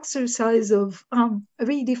this exercise of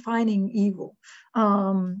redefining evil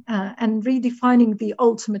and redefining the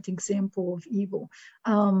ultimate example of evil.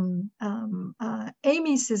 Amy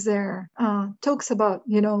Césaire talks about,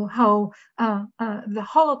 how the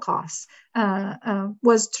Holocaust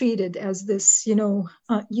was treated as this,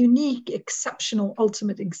 unique, exceptional,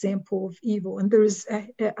 ultimate example of evil. And there is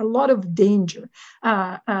a lot of danger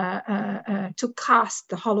to cast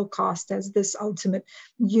the Holocaust as this ultimate,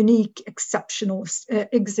 unique, exceptional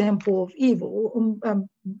example of evil.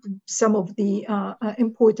 some of the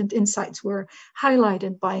important insights were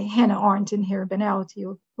highlighted by Hannah Arendt in her Banality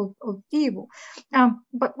of Evil.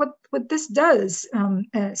 But what this does,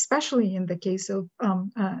 especially in the case of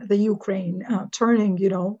the Ukraine, turning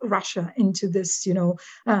Russia into this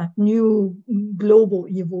new global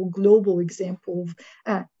evil, global example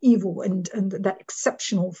of evil, and that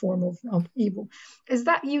exceptional form of evil, is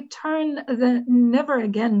that you turn the never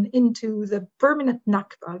again into the permanent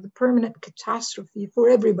nakba, the permanent catastrophe for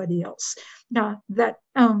everybody else. That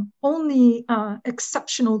only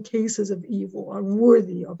exceptional cases of evil are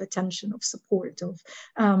worthy of attention, of support, of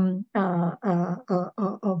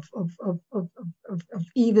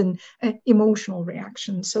even emotional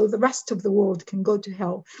reaction. So the rest of the world can go to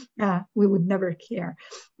hell. We would never care.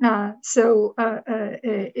 So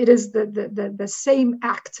it is the same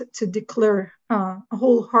act to declare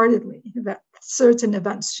wholeheartedly that certain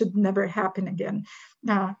events should never happen again.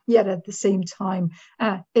 Yet at the same time,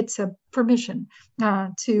 it's a permission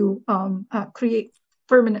to create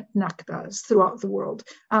permanent nakbas throughout the world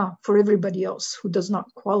for everybody else who does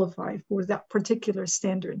not qualify for that particular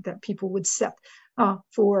standard that people would set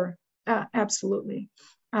for absolutely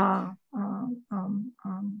for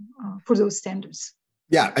those standards.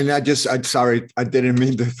 Yeah, and I'm sorry, I didn't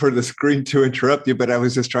mean for the screen to interrupt you, but I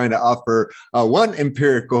was just trying to offer one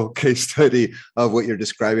empirical case study of what you're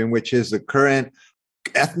describing, which is the current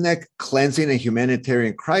ethnic cleansing and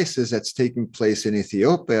humanitarian crisis that's taking place in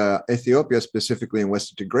Ethiopia, specifically in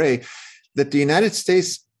Western Tigray, that the United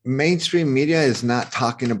States mainstream media is not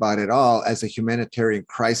talking about at all as a humanitarian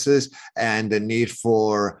crisis and the need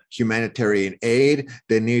for humanitarian aid,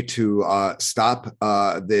 the need to stop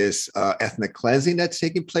this ethnic cleansing that's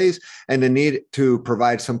taking place, and the need to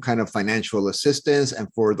provide some kind of financial assistance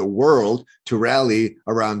and for the world to rally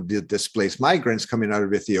around the displaced migrants coming out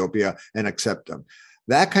of Ethiopia and accept them.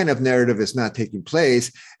 That kind of narrative is not taking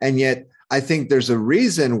place. And yet, I think there's a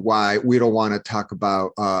reason why we don't want to talk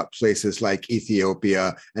about places like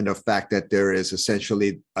Ethiopia and the fact that there is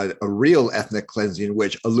essentially a real ethnic cleansing,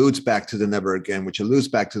 which alludes back to the never again, which alludes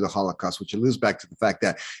back to the Holocaust, which alludes back to the fact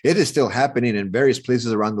that it is still happening in various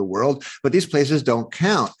places around the world, but these places don't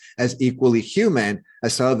count as equally human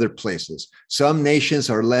as other places. Some nations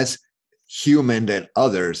are less human than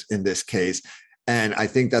others in this case. And I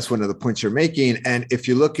think that's one of the points you're making. And if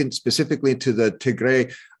you look in specifically to the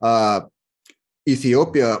Tigray,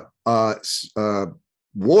 Ethiopia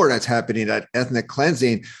war that's happening, that ethnic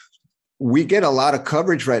cleansing, we get a lot of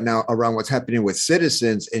coverage right now around what's happening with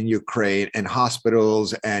citizens in Ukraine and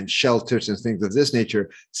hospitals and shelters and things of this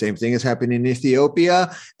nature. Same thing is happening in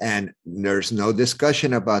Ethiopia. And there's no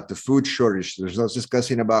discussion about the food shortage. There's no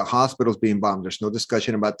discussion about hospitals being bombed. There's no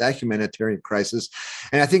discussion about that humanitarian crisis.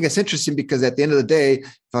 And I think it's interesting because at the end of the day,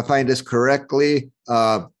 if I find this correctly,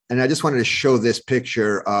 and I just wanted to show this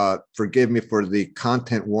picture, forgive me for the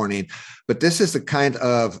content warning, but this is the kind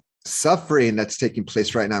of suffering that's taking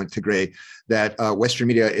place right now in Tigray that Western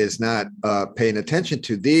media is not paying attention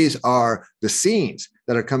to. These are the scenes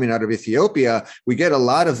that are coming out of Ethiopia. We get a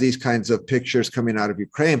lot of these kinds of pictures coming out of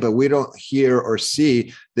Ukraine, but we don't hear or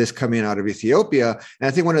see this coming out of Ethiopia. And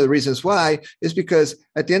I think one of the reasons why is because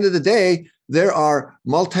at the end of the day, there are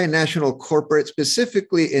multinational corporates,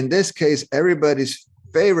 specifically in this case, everybody's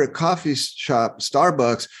favorite coffee shop,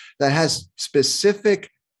 Starbucks, that has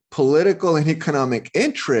specific political and economic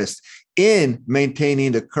interest in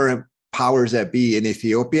maintaining the current powers that be in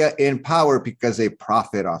Ethiopia in power because they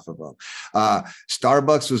profit off of them.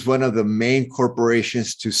 Starbucks was one of the main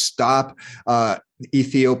corporations to stop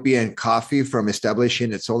Ethiopian coffee from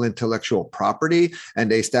establishing its own intellectual property.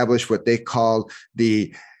 And they established what they called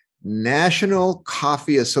the National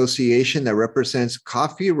Coffee Association, that represents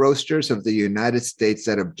coffee roasters of the United States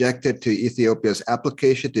that objected to Ethiopia's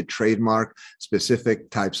application to trademark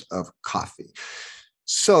specific types of coffee.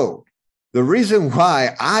 So the reason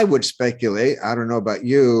why I would speculate, I don't know about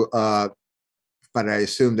you, but I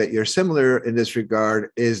assume that you're similar in this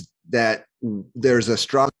regard, is that there's a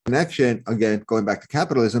strong connection, again, going back to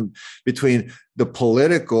capitalism, between the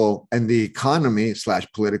political and the economy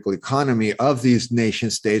 / political economy of these nation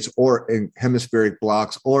states or in hemispheric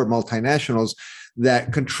blocks or multinationals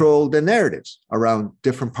that control the narratives around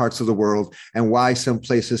different parts of the world, and why some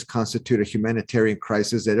places constitute a humanitarian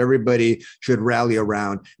crisis that everybody should rally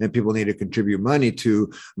around and people need to contribute money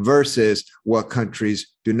to, versus what countries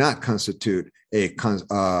do not constitute a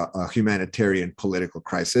humanitarian political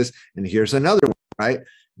crisis. And here's another one, right?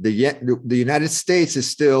 The United States is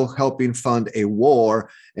still helping fund a war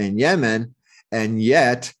in Yemen, and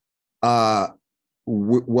yet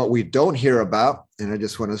what we don't hear about, and I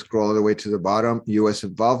just want to scroll all the way to the bottom, U.S.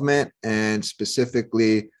 involvement, and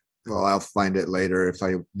specifically Well, I'll find it later if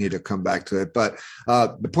I need to come back to it. But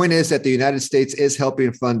the point is that the United States is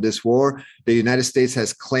helping fund this war. The United States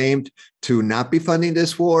has claimed to not be funding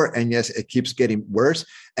this war. And yes, it keeps getting worse.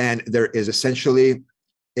 And there is essentially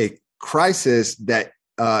a crisis that,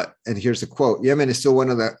 and here's the quote, Yemen is still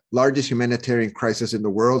one of the largest humanitarian crises in the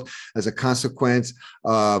world as a consequence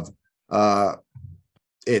of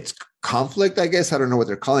its conflict, I guess. I don't know what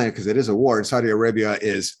they're calling it because it is a war, and Saudi Arabia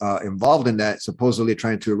is involved in that, supposedly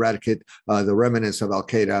trying to eradicate the remnants of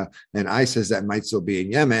Al-Qaeda and ISIS that might still be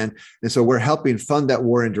in Yemen. And so we're helping fund that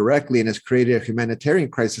war indirectly, and it's created a humanitarian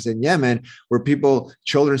crisis in Yemen where people,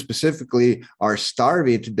 children specifically, are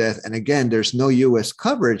starving to death. And again, there's no U.S.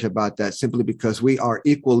 coverage about that simply because we are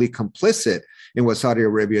equally complicit in what Saudi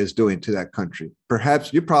Arabia is doing to that country.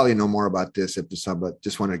 Perhaps you probably know more about this, Ibtesam, but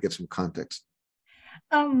just want to get some context.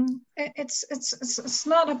 It's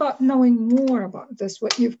not about knowing more about this.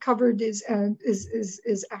 What you've covered is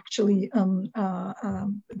actually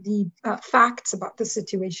the facts about the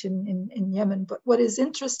situation in Yemen. But what is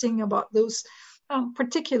interesting about those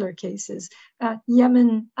particular cases,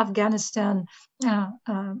 Yemen, Afghanistan,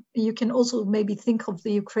 you can also maybe think of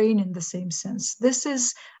the Ukraine in the same sense. This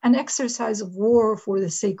is an exercise of war for the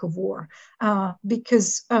sake of war,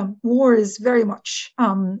 because war is very much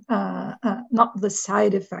not the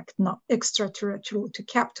side effect, not extraterritorial to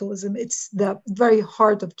capitalism. It's the very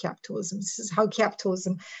heart of capitalism. This is how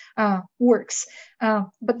capitalism works.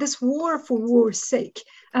 But this war for war's sake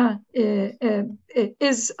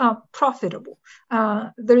is profitable.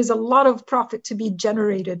 There is a lot of profit to be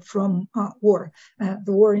generated from war.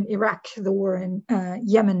 The war in Iraq, the war in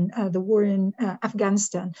Yemen, the war in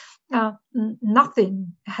Afghanistan.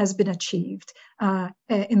 Nothing has been achieved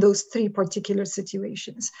in those three particular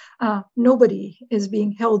situations. Nobody is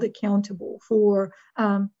being held accountable for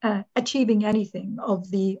achieving anything of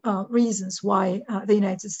the reasons why the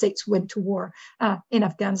United States went to war in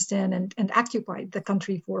Afghanistan and occupied the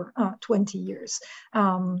country for 20 years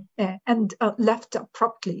and left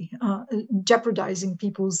abruptly, jeopardizing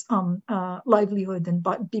people's livelihood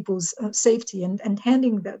and people's safety and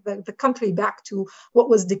handing the country back to what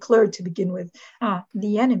was declared to begin with,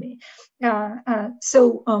 the enemy.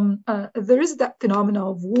 So there is that phenomena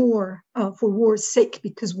of war for war's sake,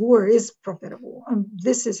 because war is profitable.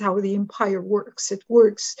 This is how the empire works. It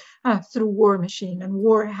works through war machine, and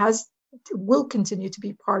war will continue to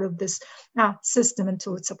be part of this system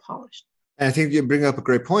until it's abolished. And I think you bring up a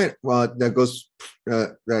great point. Well,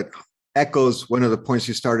 that echoes one of the points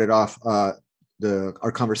you started off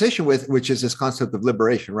our conversation with, which is this concept of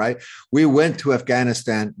liberation, right? We went to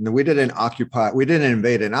Afghanistan and we didn't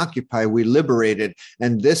invade and occupy, we liberated.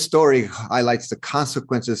 And this story highlights the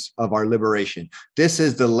consequences of our liberation. This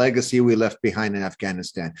is the legacy we left behind in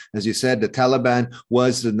Afghanistan. As you said, the Taliban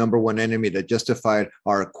was the number one enemy that justified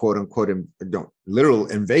our quote unquote literal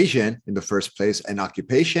invasion in the first place and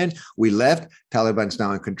occupation. We left. Taliban's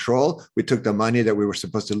now in control. We took the money that we were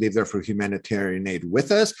supposed to leave there for humanitarian aid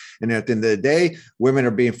with us. And at the end of the day, women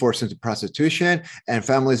are being forced into prostitution and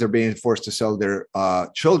families are being forced to sell their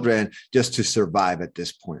children just to survive at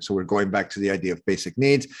this point. So we're going back to the idea of basic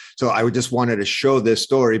needs. So I just wanted to show this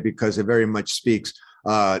story because it very much speaks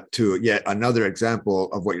to yet another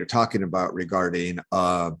example of what you're talking about regarding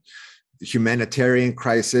humanitarian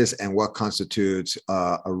crisis and what constitutes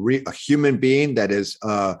a human being that is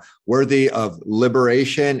worthy of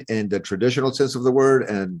liberation in the traditional sense of the word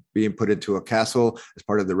and being put into a castle as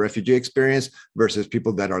part of the refugee experience versus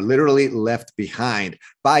people that are literally left behind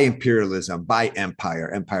by imperialism, by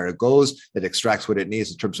empire. Empire goes, it extracts what it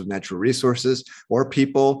needs in terms of natural resources or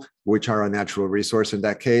people, which are a natural resource in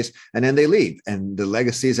that case, and then they leave. And the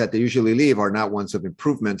legacies that they usually leave are not ones of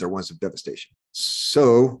improvement or ones of devastation.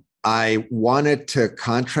 So I wanted to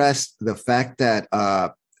contrast the fact that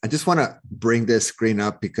I just want to bring this screen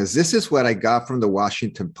up because this is what I got from the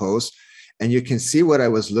Washington Post. And you can see what I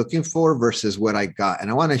was looking for versus what I got.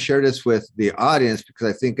 And I want to share this with the audience because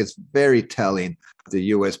I think it's very telling of the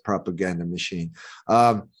US propaganda machine.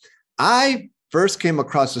 I first came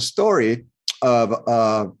across a story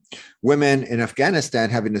of women in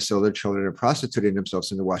Afghanistan having to sell their children and prostituting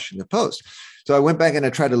themselves in the Washington Post. So I went back and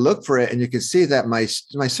I tried to look for it, and you can see that my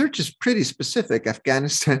search is pretty specific.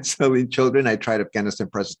 Afghanistan selling children. I tried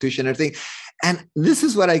Afghanistan prostitution and everything. And this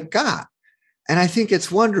is what I got. And I think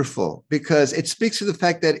it's wonderful because it speaks to the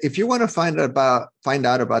fact that if you want to find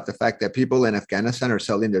out about the fact that people in Afghanistan are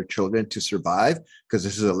selling their children to survive, because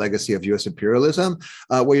this is a legacy of US imperialism,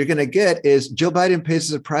 what you're going to get is Jill Biden pays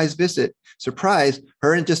a surprise visit. Surprise,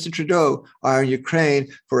 her and Justin Trudeau are in Ukraine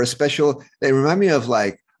for a special, they remind me of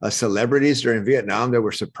like celebrities during Vietnam that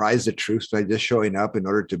were surprised the troops by just showing up in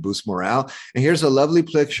order to boost morale. And here's a lovely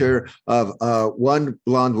picture of one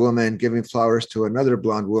blonde woman giving flowers to another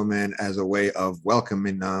blonde woman as a way of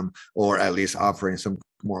welcoming them, or at least offering some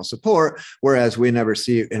moral support, whereas we never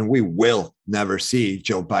see, and we will never see,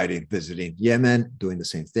 Joe Biden visiting Yemen, doing the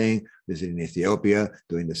same thing, visiting Ethiopia,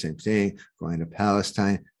 doing the same thing, going to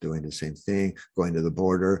Palestine, doing the same thing, going to the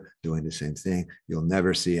border, doing the same thing. You'll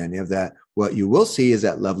never see any of that. What you will see is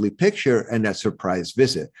that lovely picture and that surprise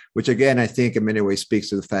visit, which again, I think in many ways speaks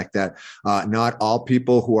to the fact that not all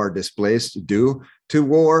people who are displaced due to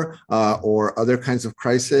war or other kinds of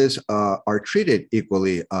crisis are treated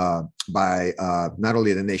equally by not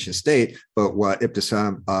only the nation state, but what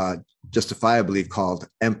Ibtesam justifiably called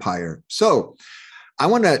empire. So I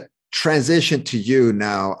want to transition to you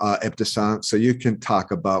now, Ibtesam, so you can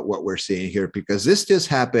talk about what we're seeing here, because this just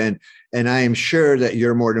happened, and I am sure that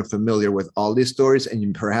you're more than familiar with all these stories, and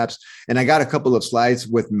you perhaps, and I got a couple of slides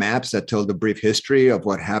with maps that tell the brief history of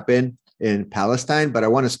what happened in Palestine, but I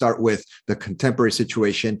want to start with the contemporary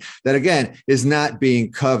situation that, again, is not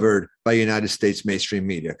being covered by United States mainstream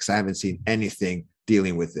media, because I haven't seen anything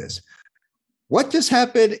dealing with this. What just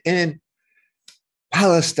happened in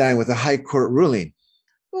Palestine with a high court ruling?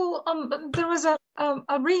 Well, there was a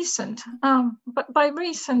recent, but by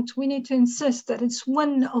recent, we need to insist that it's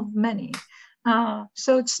one of many.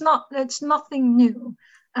 So it's nothing new.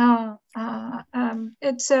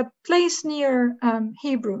 It's a place near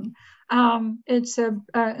Hebron. It's a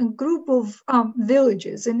group of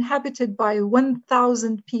villages inhabited by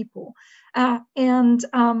 1,000 people. And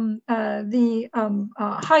the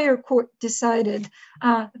higher court decided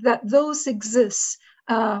that those exist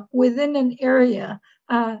within an area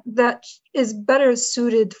that is better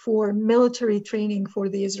suited for military training for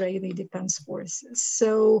the Israeli Defense Forces.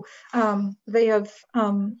 So they have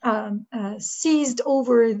seized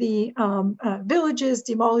over the villages,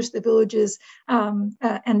 demolished the villages,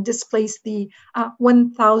 and displaced the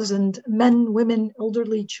 1,000 men, women,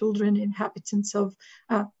 elderly, children, inhabitants of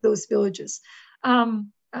those villages.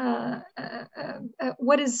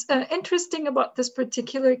 What is interesting about this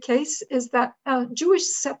particular case is that Jewish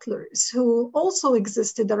settlers who also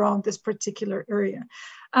existed around this particular area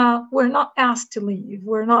were not asked to leave,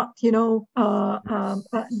 were not,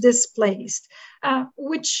 displaced,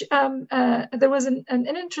 which there was an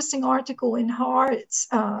interesting article in Haaretz,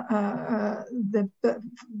 the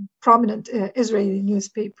prominent Israeli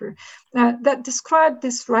newspaper, that described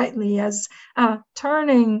this rightly as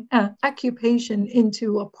turning occupation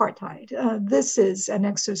into apartheid. This is an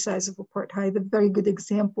exercise of apartheid, a very good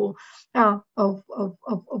example of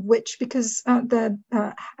which, because the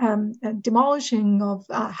demolishing of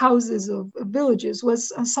houses of villages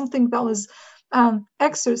was something that was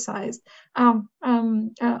exercised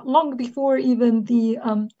long before even the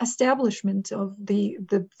establishment of the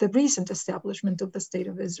recent establishment of the State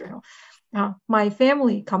of Israel. My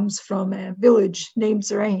family comes from a village named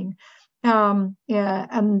Zerain.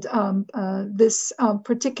 This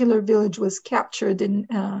particular village was captured in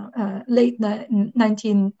late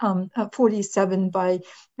 1947 by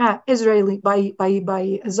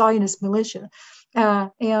Zionist militia.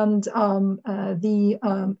 The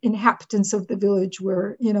inhabitants of the village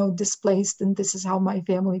were, displaced, and this is how my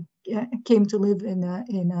family came to live in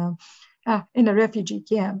a refugee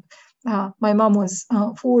camp. My mom was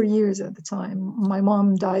 4 years at the time. My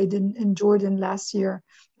mom died in Jordan last year.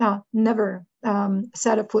 Never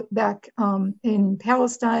set a foot back in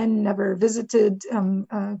Palestine. Never visited.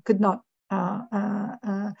 Could not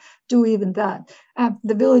do even that.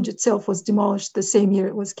 The village itself was demolished the same year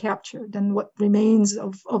it was captured, and what remains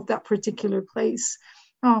of that particular place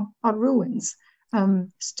are ruins.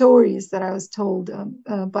 Stories that I was told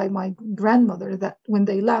by my grandmother, that when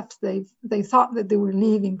they left, they thought that they were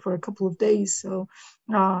leaving for a couple of days, so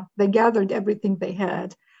they gathered everything they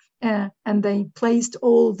had, and they placed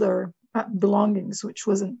all their belongings, which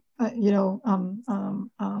wasn't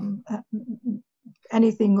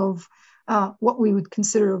anything of what we would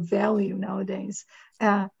consider of value nowadays,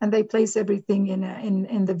 and they placed everything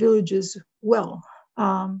in the villages well.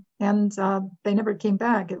 And they never came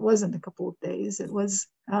back. It wasn't a couple of days. It was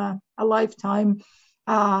a lifetime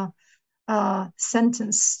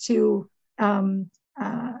sentence to a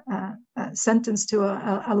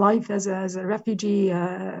life as a refugee,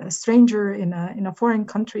 a stranger in a foreign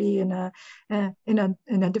country, in a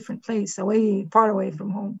different place, far away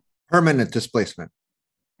from home. Permanent displacement.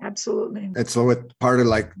 Absolutely. It's part of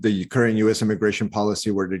like the current U.S. immigration policy,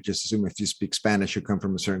 where they just assume if you speak Spanish, you come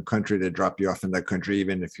from a certain country, they drop you off in that country,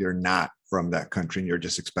 even if you're not from that country, and you're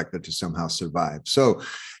just expected to somehow survive. So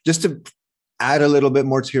just to add a little bit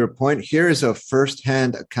more to your point, here is a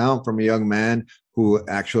firsthand account from a young man who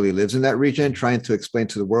actually lives in that region, trying to explain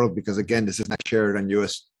to the world, because again, this is not shared on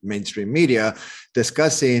US mainstream media,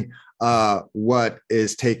 discussing what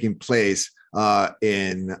is taking place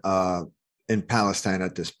in Palestine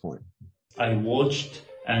at this point. I watched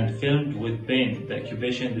and filmed with pain the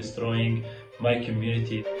occupation destroying my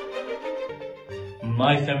community.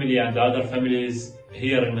 My family and other families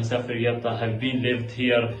here in Masafir Yatta have been lived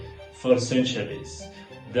here for centuries.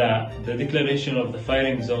 The declaration of the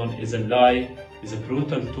firing zone is a lie, is a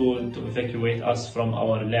brutal tool to evacuate us from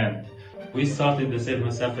our land. We started the Save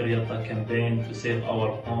Masafir Yatta campaign to save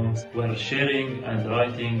our homes. We're sharing and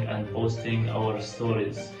writing and posting our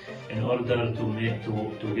stories in order to get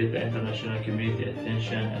the international community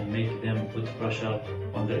attention and make them put pressure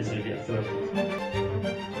on the Israeli authorities.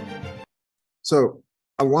 So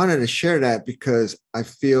I wanted to share that because I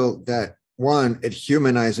feel that, one, it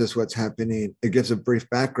humanizes what's happening. It gives a brief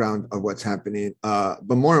background of what's happening.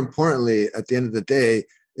 But more importantly, at the end of the day,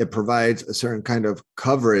 it provides a certain kind of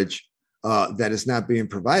coverage that is not being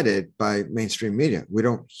provided by mainstream media. We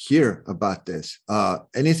don't hear about this.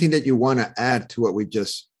 Anything that you want to add to what we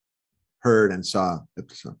just heard and saw?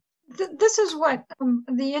 This is what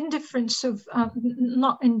the indifference of,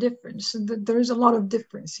 not indifference, there is a lot of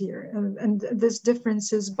difference here. And this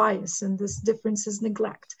difference is bias, and this difference is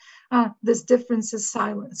neglect. This difference is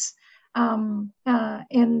silence. Therein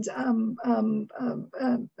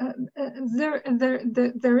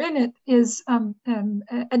it is a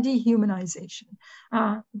dehumanization.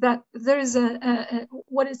 That there is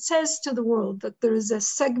what it says to the world, that there is a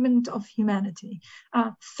segment of humanity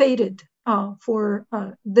fated for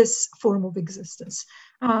this form of existence,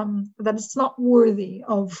 that it's not worthy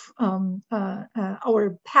of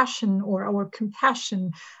our passion or our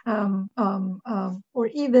compassion, or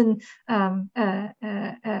even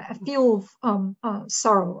a feel of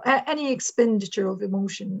sorrow, any expenditure of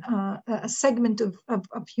emotion. A segment of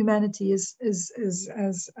humanity is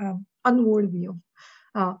as unworthy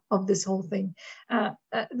of this whole thing.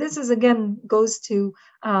 This is again goes to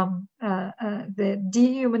the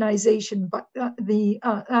dehumanization, but the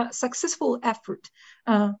successful effort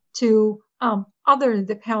to other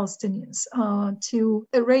the Palestinians, to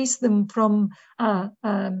erase them from the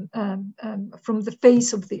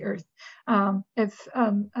face of the earth. If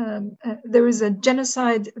there is a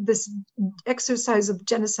genocide, this exercise of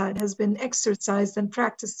genocide has been exercised and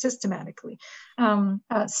practiced systematically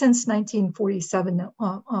since 1947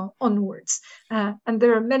 onwards, and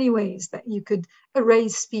there are many ways that you could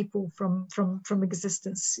erase people from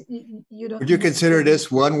existence. You don't. Would you consider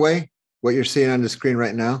this one way? What you're seeing on the screen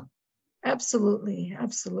right now? Absolutely,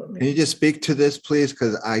 absolutely. Can you just speak to this, please?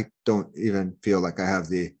 Because I don't even feel like I have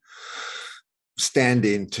the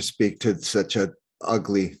standing to speak to such an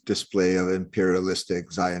ugly display of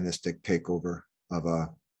imperialistic, Zionistic takeover of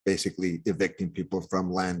basically evicting people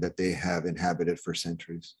from land that they have inhabited for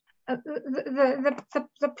centuries.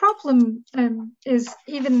 The problem is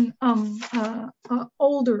even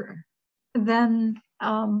older than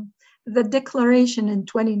the declaration in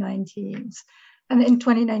 2019. And in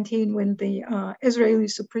 2019, when the Israeli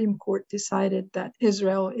Supreme Court decided that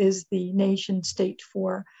Israel is the nation state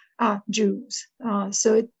for Jews.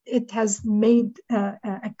 So it has made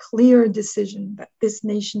a clear decision that this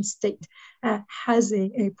nation state has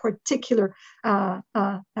a particular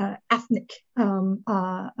ethnic,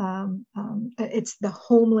 it's the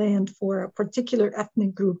homeland for a particular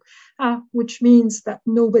ethnic group, which means that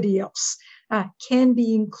nobody else can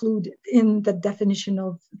be included in the definition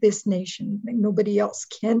of this nation. Nobody else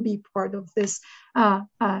can be part of this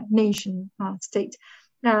nation state.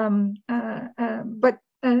 But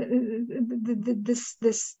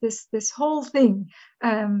this whole thing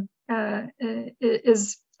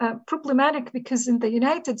is problematic because in the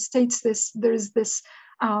United States there's this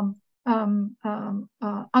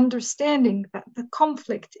understanding that the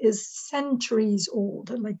conflict is centuries old,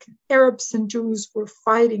 like Arabs and Jews were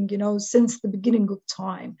fighting, since the beginning of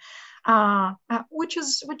time, which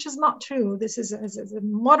is not true. This is a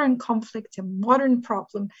modern conflict, a modern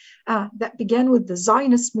problem that began with the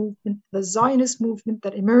Zionist movement. The Zionist movement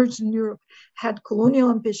that emerged in Europe had colonial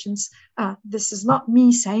ambitions. This is not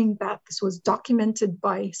me saying that. This was documented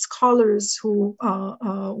by scholars who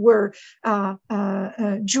were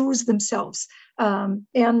Jews themselves. And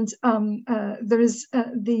there is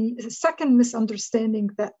the second misunderstanding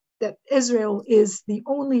that Israel is the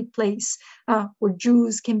only place where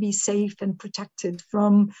Jews can be safe and protected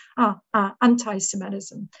from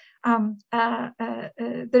anti-Semitism.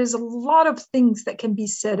 there's a lot of things that can be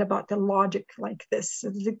said about the logic like this.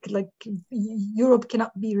 Like Europe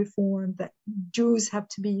cannot be reformed, that Jews have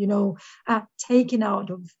to be, taken out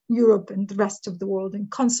of Europe and the rest of the world and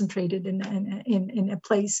concentrated in a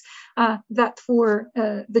place that for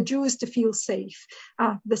the Jews to feel safe,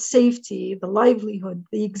 the safety, the livelihood,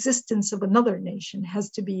 the existence of another nation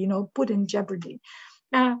has to be, put in jeopardy.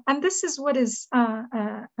 And this is what is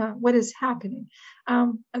happening.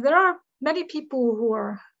 There are many people who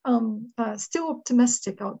are still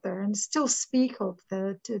optimistic out there and still speak of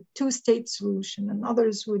the two-state solution, and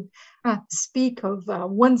others would speak of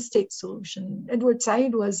one-state solution. Edward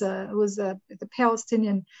Said was the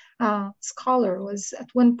Palestinian scholar, was at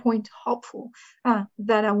one point hopeful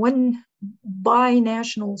that a one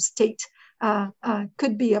binational state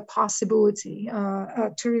could be a possibility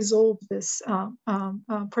to resolve this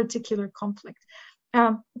particular conflict.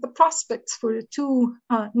 The prospects for a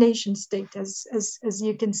two-nation state, as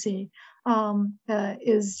you can see,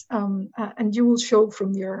 is, and you will show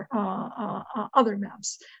from your other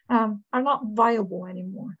maps, are not viable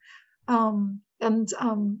anymore.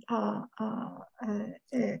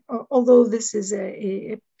 Although this is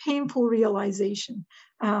a painful realization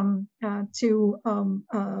to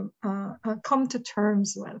come to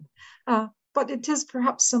terms with, but it is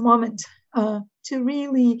perhaps a moment to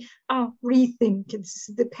really rethink.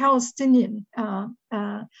 The Palestinian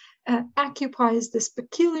occupies this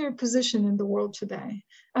peculiar position in the world today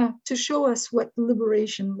to show us what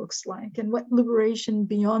liberation looks like, and what liberation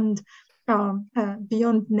beyond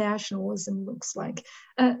nationalism looks like.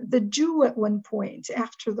 The Jew at one point,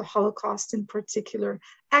 after the Holocaust in particular,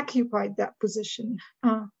 occupied that position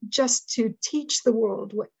just to teach the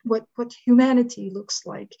world what humanity looks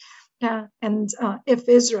like. And if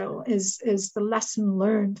Israel is the lesson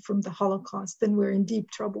learned from the Holocaust, then we're in deep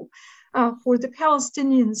trouble. For the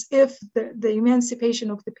Palestinians, if the emancipation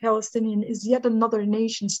of the Palestinian is yet another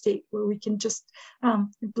nation state where we can just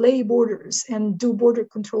lay borders and do border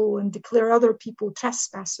control and declare other people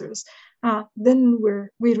trespassers, then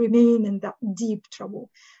we remain in that deep trouble.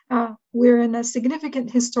 We're in a significant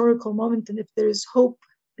historical moment, and if there is hope,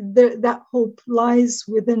 that hope lies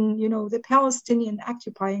within, the Palestinian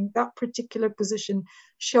occupying that particular position,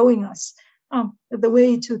 showing us the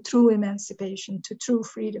way to true emancipation, to true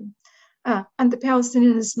freedom. And the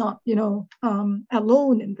Palestinian is not,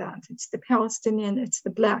 alone in that. It's the Palestinian, it's the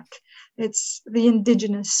Black, it's the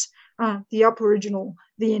indigenous, the Aboriginal,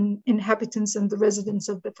 the inhabitants and the residents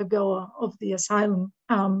of the favela, of the asylum,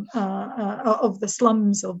 of the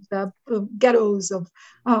slums, of the ghettos, of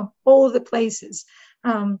all the places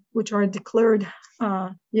which are declared,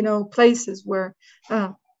 places where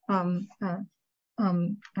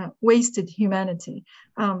wasted humanity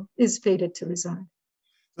is fated to reside.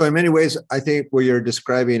 So in many ways, I think what you're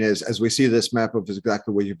describing is, as we see this map of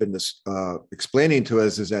exactly what you've been explaining to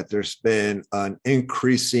us, is that there's been an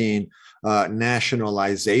increasing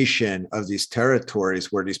nationalization of these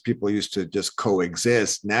territories where these people used to just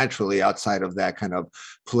coexist naturally outside of that kind of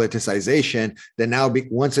politicization. That now,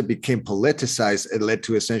 once it became politicized, it led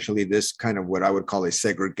to essentially this kind of what I would call a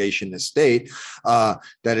segregationist state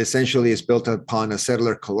that essentially is built upon a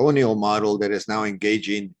settler colonial model that is now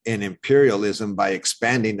engaging in imperialism by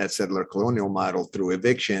expanding that settler colonial model through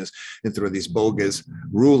evictions and through these bogus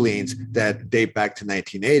rulings that date back to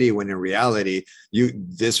 1980, when in reality,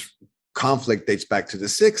 this conflict dates back to the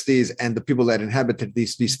 60s, and the people that inhabited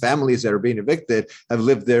these families that are being evicted have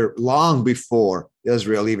lived there long before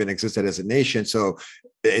Israel even existed as a nation. So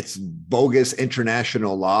it's bogus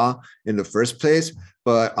international law in the first place.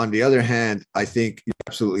 But on the other hand, I think you're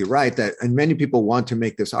absolutely right that, and many people want to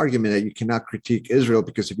make this argument that you cannot critique Israel,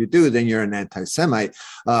 because if you do, then you're an anti-Semite.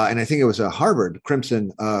 And I think it was a Harvard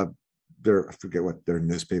Crimson, I forget what their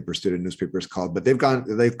student newspaper is called, but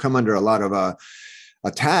they've come under a lot of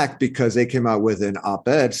attack because they came out with an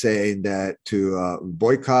op-ed saying that to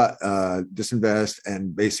boycott, disinvest,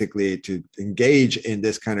 and basically to engage in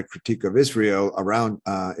this kind of critique of Israel around,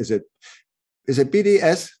 is it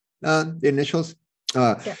BDS, the initials?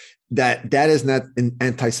 Yeah. That is not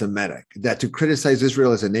anti-Semitic, that to criticize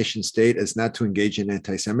Israel as a nation state is not to engage in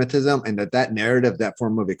anti-Semitism, and that narrative, that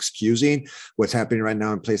form of excusing what's happening right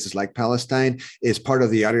now in places like Palestine, is part of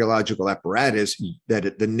the ideological apparatus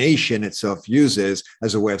that the nation itself uses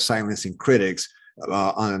as a way of silencing critics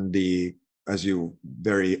on the, as you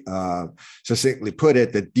very succinctly put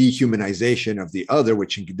it, the dehumanization of the other,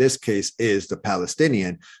 which in this case is the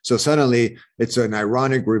Palestinian. So suddenly it's an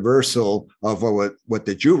ironic reversal of what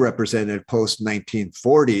the Jew represented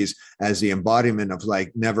post-1940s as the embodiment of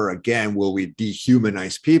like, never again will we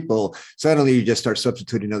dehumanize people. Suddenly you just start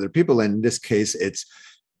substituting other people. And in this case, it's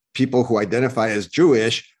people who identify as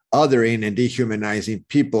Jewish othering and dehumanizing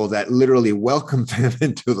people that literally welcomed them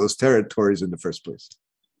into those territories in the first place.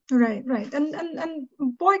 Right. And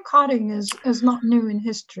boycotting is not new in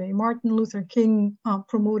history. Martin Luther King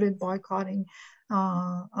promoted boycotting.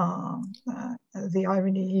 The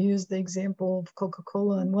irony, he used the example of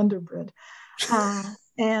Coca-Cola and Wonder Bread.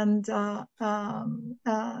 And the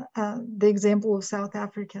example of South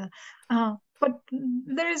Africa. But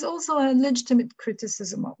there is also a legitimate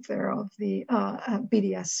criticism out there of the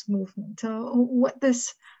BDS movement. What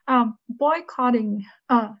this boycotting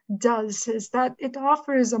does is that it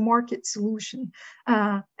offers a market solution,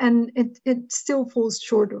 and it still falls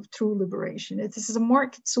short of true liberation. It is a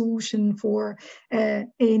market solution for a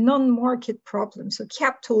non-market problem. So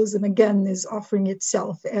capitalism, again, is offering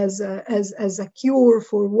itself as a cure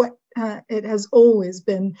for what it has always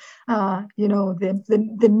been,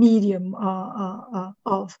 the medium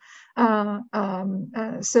of.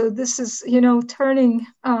 So this is, turning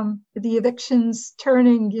the evictions,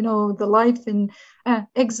 turning, the life in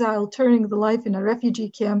exile, turning the life in a refugee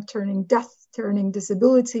camp, turning death, turning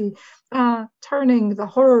disability, turning the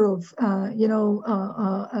horror of,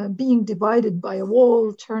 being divided by a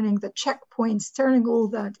wall, turning the checkpoints, turning all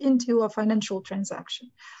that into a financial transaction.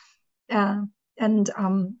 And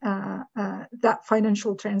that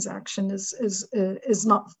financial transaction is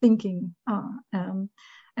not thinking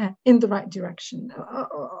in the right direction.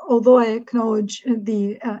 Although I acknowledge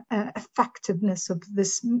the effectiveness of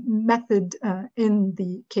this method in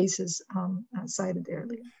the cases cited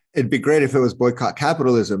earlier. It'd be great if it was boycott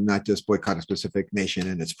capitalism, not just boycott a specific nation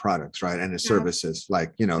and its products, right? And its services,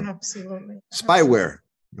 like, absolutely. Spyware.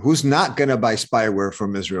 Who's not going to buy spyware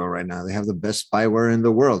from Israel right now? They have the best spyware in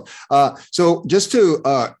the world. So just to,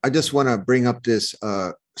 I just want to bring up this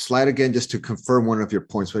slide again, just to confirm one of your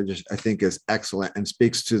points, which I think is excellent and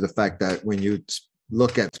speaks to the fact that when you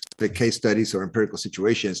look at the case studies or empirical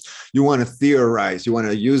situations, you want to theorize, you want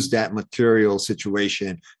to use that material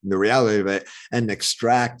situation, the reality of it, and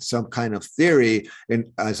extract some kind of theory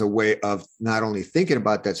as a way of not only thinking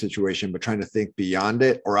about that situation, but trying to think beyond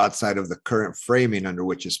it or outside of the current framing under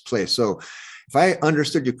which it's placed. So if I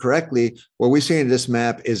understood you correctly, what we see in this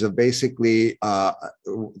map is basically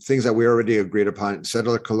things that we already agreed upon: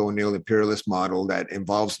 settler, colonial, imperialist model that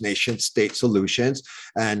involves nation-state solutions,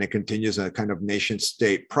 and it continues a kind of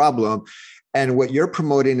nation-state problem. And what you're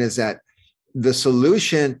promoting is that the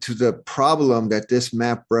solution to the problem that this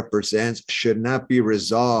map represents should not be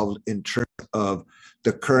resolved in terms of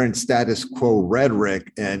the current status quo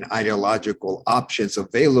rhetoric and ideological options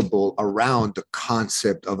available around the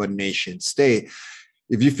concept of a nation state.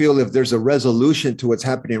 If you feel if there's a resolution to what's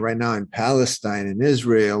happening right now in Palestine and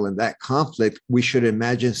Israel and that conflict, we should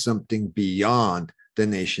imagine something beyond the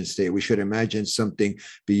nation state. We should imagine something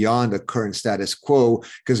beyond the current status quo,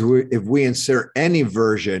 because if we insert any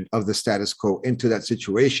version of the status quo into that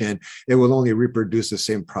situation, it will only reproduce the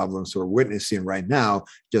same problems we're witnessing right now,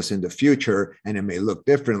 just in the future, and it may look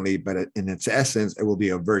differently, but in its essence, it will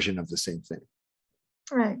be a version of the same thing.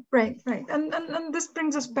 Right. And this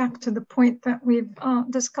brings us back to the point that we've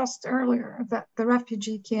discussed earlier, that the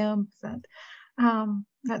refugee camp, that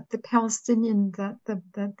the Palestinian, that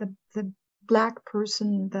the Black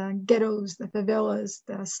person, the ghettos, the favelas,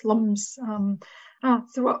 the slums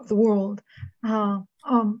throughout the world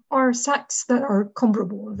are sites that are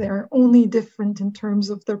comparable. They're only different in terms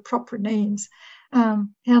of their proper names. And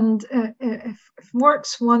if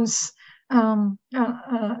Marx once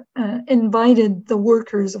invited the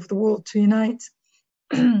workers of the world to unite,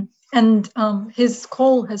 and his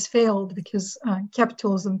call has failed because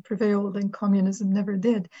capitalism prevailed and communism never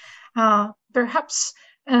did. Perhaps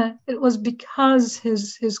it was because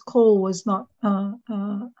his call was not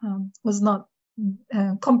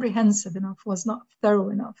comprehensive enough, was not thorough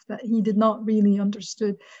enough, that he did not really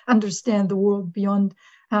understand the world beyond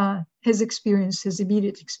his experience, his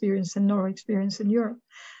immediate experience, and our experience in Europe.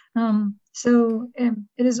 So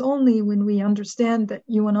it is only when we understand that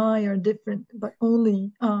you and I are different, but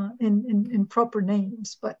only in proper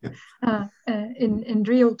names, but in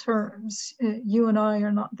real terms, you and I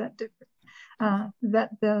are not that different.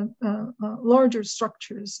 That the larger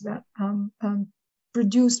structures that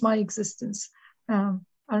produce my existence are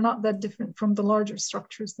not that different from the larger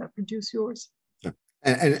structures that produce yours.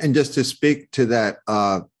 And just to speak to that,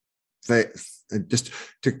 just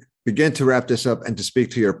to begin to wrap this up and to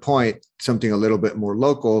speak to your point, something a little bit more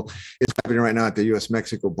local is happening right now at the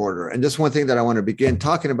U.S.-Mexico border. And just one thing that I want to begin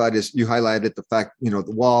talking about is you highlighted the fact, the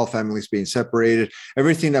wall, families being separated,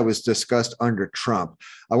 everything that was discussed under Trump.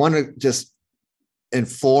 I want to just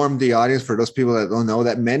inform the audience, for those people that don't know,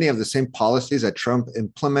 that many of the same policies that Trump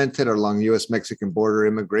implemented along US-Mexican border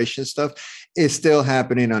immigration stuff is still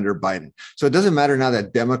happening under Biden. So it doesn't matter now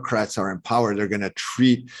that Democrats are in power, they're going to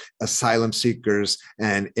treat asylum seekers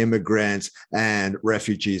and immigrants and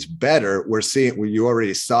refugees better. We're seeing, you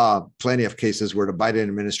already saw plenty of cases where the Biden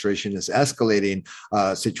administration is escalating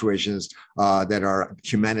situations that are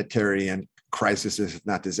humanitarian crises, if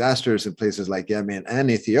not disasters, in places like Yemen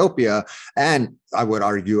and Ethiopia, and I would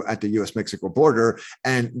argue at the US-Mexico border.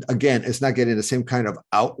 And again, it's not getting the same kind of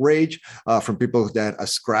outrage from people that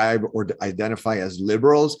ascribe or identify as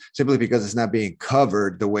liberals, simply because it's not being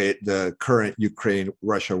covered the way the current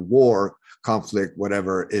Ukraine-Russia war conflict,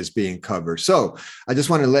 whatever, is being covered. So I just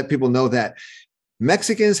want to let people know that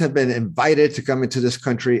Mexicans have been invited to come into this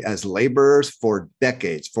country as laborers for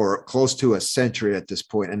decades, for close to a century at this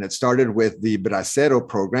point. And it started with the Bracero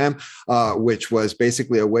program, which was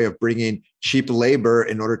basically a way of bringing cheap labor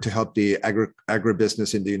in order to help the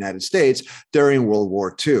agribusiness in the United States during World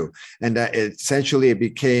War II. And essentially it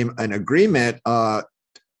became an agreement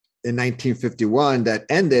in 1951 that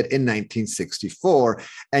ended in 1964.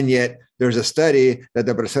 And yet there's a study that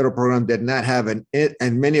the Bracero program did not have and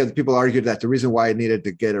many of the people argued that the reason why it needed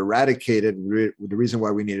to get eradicated, the reason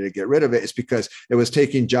why we needed to get rid of it, is because it was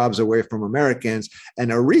taking jobs away from Americans.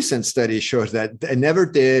 And a recent study shows that it never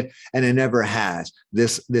did and it never has.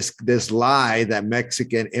 This lie that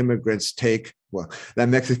Mexican immigrants take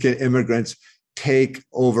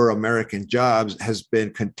over American jobs has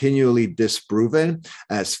been continually disproven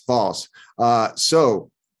as false.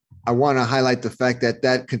 So I want to highlight the fact that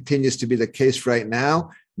that continues to be the case right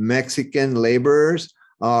now. Mexican laborers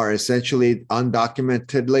are essentially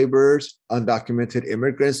undocumented laborers. Undocumented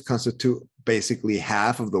immigrants constitute basically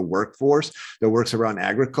half of the workforce that works around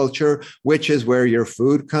agriculture, which is where your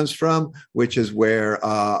food comes from, which is where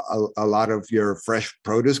a lot of your fresh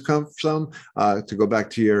produce comes from. To go back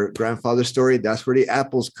to your grandfather's story, that's where the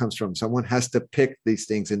apples comes from. Someone has to pick these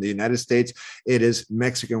things. In the United States, it is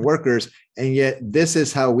Mexican workers, and yet this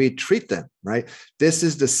is how we treat them, right? This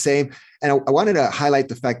is the same. And I wanted to highlight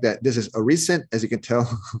the fact that this is a recent, as you can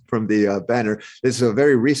tell from the banner, this is a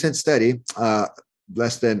very recent study,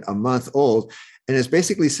 less than a month old, and it's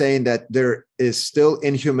basically saying that there is still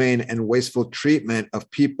inhumane and wasteful treatment of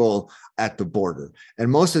people at the border. And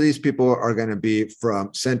most of these people are going to be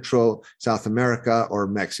from Central, South America, or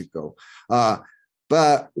Mexico.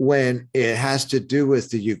 But when it has to do with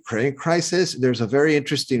the Ukraine crisis, there's a very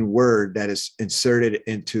interesting word that is inserted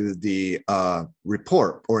into the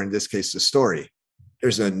report, or in this case, the story.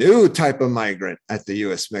 There's a new type of migrant at the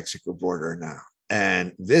US-Mexico border now.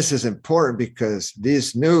 And this is important because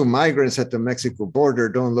these new migrants at the Mexico border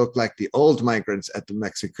don't look like the old migrants at the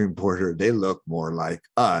Mexican border. They look more like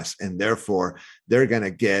us. And therefore, they're going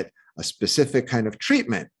to get a specific kind of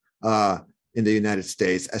treatment in the United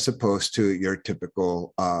States, as opposed to your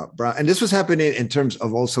typical brown. And this was happening in terms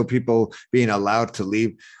of also people being allowed to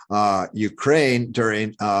leave Ukraine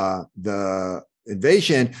during the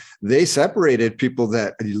invasion. They separated people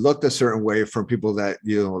that looked a certain way from people that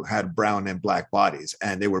had brown and black bodies,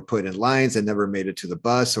 and they were put in lines and never made it to the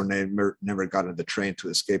bus, or never got on the train to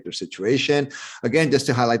escape their situation. Again, just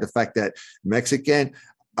to highlight the fact that Mexican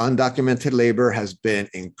undocumented labor has been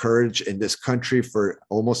encouraged in this country for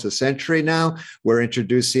almost a century now. We're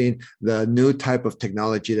introducing the new type of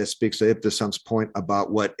technology that speaks to Ibtesam's point about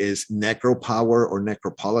what is necropower or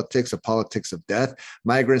necropolitics, a politics of death.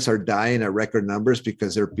 Migrants are dying at record numbers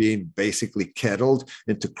because they're being basically kettled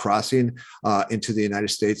into crossing into the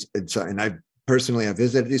United States. And I've personally, I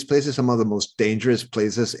visited these places, some of the most dangerous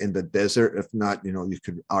places in the desert, if not, you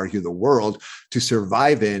could argue the world, to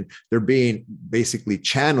survive in. They're being basically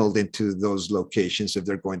channeled into those locations if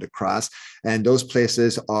they're going to cross. And those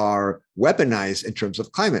places are weaponized in terms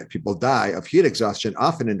of climate. People die of heat exhaustion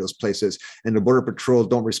often in those places. And the Border Patrol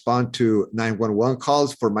don't respond to 911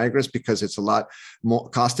 calls for migrants because it's a lot more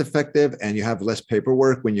cost effective and you have less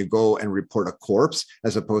paperwork when you go and report a corpse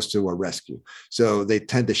as opposed to a rescue. So they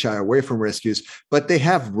tend to shy away from rescues, but they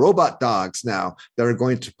have robot dogs now that are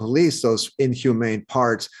going to police those inhumane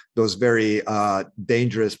parts, those very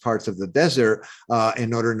dangerous parts of the desert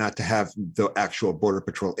in order not to have the actual Border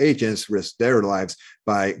Patrol agents risk their lives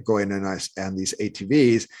by going on these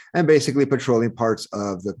ATVs and basically patrolling parts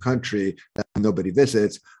of the country that nobody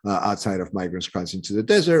visits outside of migrants crossing to the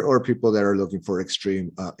desert or people that are looking for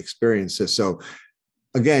extreme experiences. So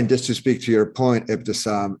again, just to speak to your point,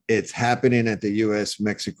 Ibtesam, it's happening at the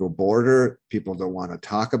U.S.-Mexico border. People don't want to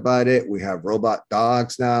talk about it. We have robot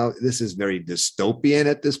dogs now. This is very dystopian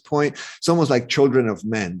at this point. It's almost like Children of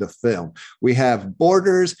Men, the film. We have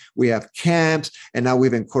borders, we have camps, and now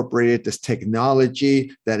we've incorporated this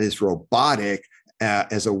technology that is robotic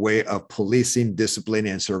as a way of policing,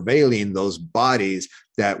 disciplining, and surveilling those bodies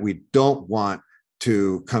that we don't want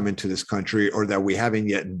to come into this country or that we haven't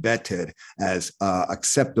yet vetted as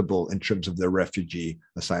acceptable in terms of their refugee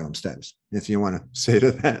asylum status. If you want to say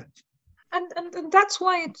to that. And that's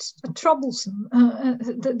why it's troublesome,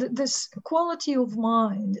 this quality of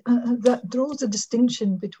mind that draws a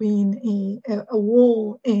distinction between a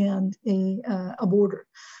wall and a border.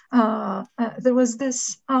 There was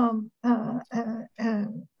this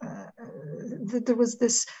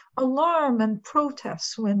alarm and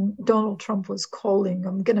protests when Donald Trump was calling,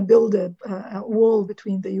 "I'm going to build a wall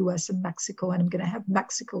between the U.S. and Mexico, and I'm going to have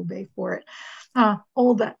Mexico pay for it."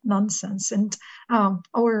 All that nonsense, and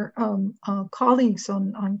our colleagues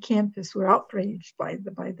on campus were outraged by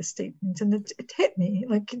the statement, and it hit me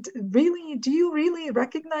like, really, do you really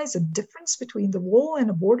recognize a difference between the wall and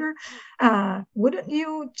a border? Wouldn't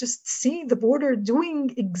you just see the border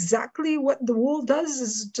doing exactly what the wall does?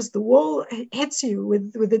 Is just the wall hits you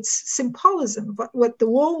with its symbolism, but what the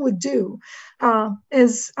wall would do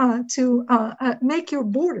is to make your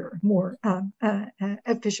border more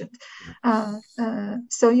efficient.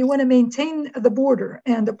 So you want to maintain the border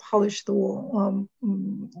and abolish the wall.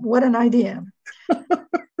 What an idea.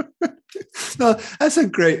 No, that's a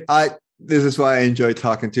great, this is why I enjoy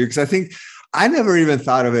talking to you, because I think I never even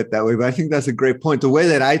thought of it that way, but I think that's a great point. The way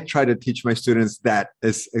that I try to teach my students that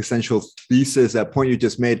essential thesis, that point you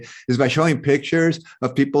just made, is by showing pictures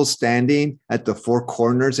of people standing at the four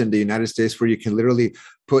corners in the United States where you can literally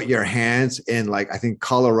put your hands in, like, I think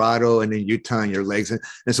Colorado and in Utah on your legs. And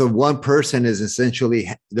so one person is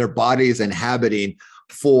essentially, their body is inhabiting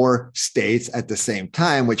 4 states at the same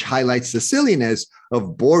time, which highlights the silliness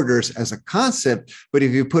of borders as a concept. But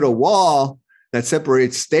if you put a wall that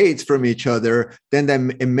separates states from each other, then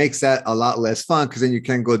it makes that a lot less fun, because then you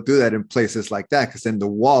can't go do that in places like that, because then the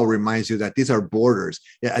wall reminds you that these are borders.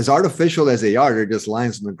 Yeah, as artificial as they are, they're just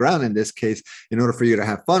lines on the ground in this case, in order for you to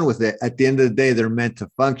have fun with it. At the end of the day, they're meant to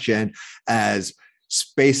function as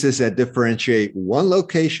spaces that differentiate one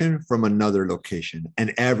location from another location,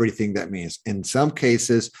 and everything that means. In some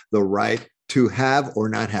cases, the right to have or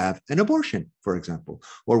not have an abortion, for example,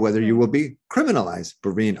 or whether you will be criminalized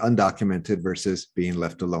for being undocumented versus being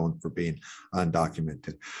left alone for being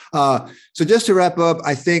undocumented. So just to wrap up,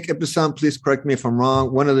 I think, Ibtesam, please correct me if I'm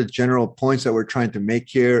wrong, one of the general points that we're trying to make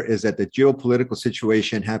here is that the geopolitical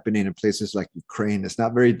situation happening in places like Ukraine is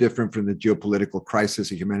not very different from the geopolitical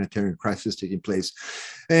crisis, a humanitarian crisis taking place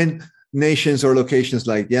in nations or locations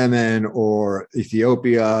like Yemen or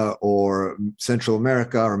Ethiopia or Central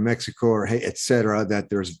America or Mexico or et cetera, that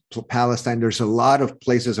there's Palestine. There's a lot of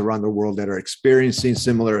places around the world that are experiencing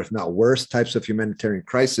similar, if not worse, types of humanitarian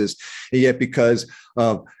crisis. And yet, because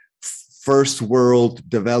of first world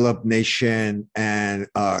developed nation and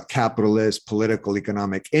capitalist political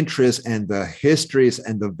economic interests and the histories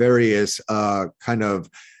and the various kind of,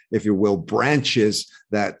 if you will, branches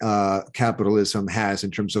that capitalism has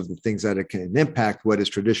in terms of the things that it can impact, what is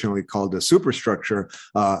traditionally called the superstructure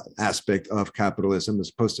aspect of capitalism as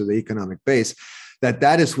opposed to the economic base,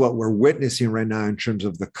 that is what we're witnessing right now in terms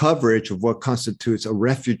of the coverage of what constitutes a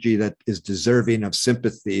refugee that is deserving of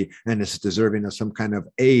sympathy and is deserving of some kind of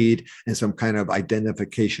aid and some kind of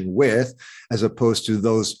identification with, as opposed to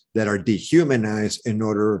those that are dehumanized in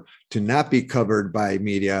order to not be covered by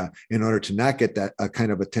media, in order to not get that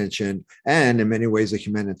kind of attention, and in many ways the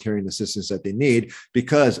humanitarian assistance that they need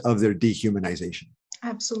because of their dehumanization.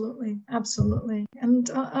 Absolutely, absolutely. And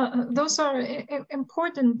those are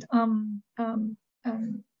important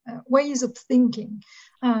ways of thinking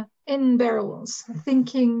in parallels,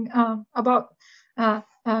 thinking about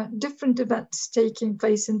different events taking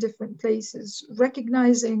place in different places,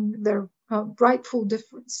 recognizing their rightful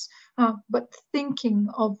difference, but thinking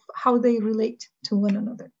of how they relate to one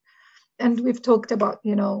another. And we've talked about,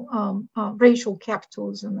 racial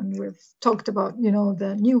capitalism, and we've talked about,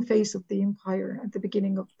 the new face of the empire at the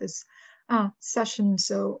beginning of this session.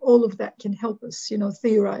 So all of that can help us,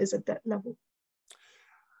 theorize at that level.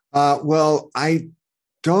 Well, I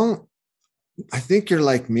think you're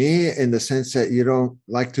like me in the sense that you don't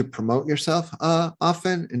like to promote yourself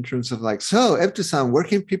often, in terms of like, so Ibtesam, where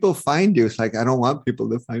can people find you? It's like, I don't want people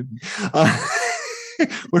to find me.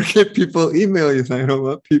 Where can people email you? I don't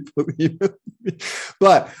want people emailing me.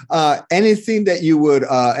 But anything that you would,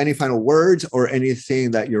 any final words or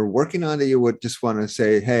anything that you're working on that you would just want to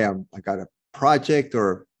say, hey, I got a project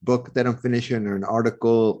or book that I'm finishing or an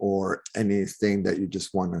article or anything that you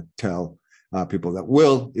just want to tell people that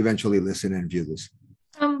will eventually listen and view this?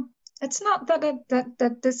 It's not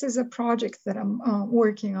that this is a project that I'm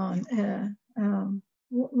working on.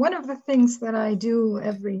 One of the things that I do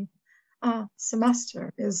every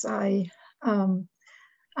semester is I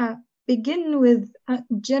begin with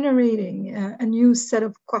generating a new set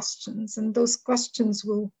of questions, and those questions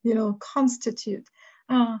will, constitute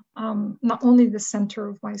not only the center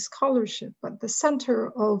of my scholarship, but the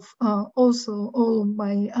center of also all of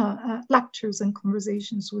my lectures and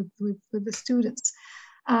conversations with the students.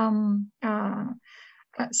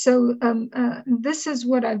 So this is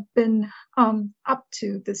what I've been up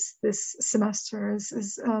to this semester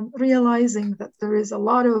is realizing that there is a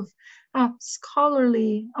lot of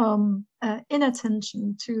scholarly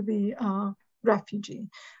inattention to the refugee.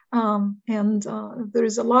 And there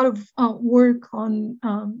is a lot of work on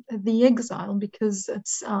the exile because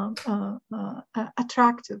it's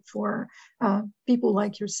attractive for people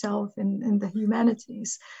like yourself in the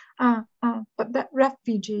humanities. But that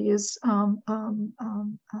refugee is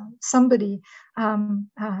somebody and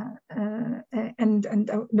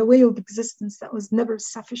the way of existence that was never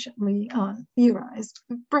sufficiently theorized,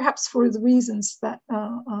 perhaps for the reasons that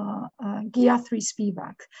Gayatri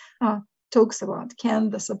Spivak talks about. Can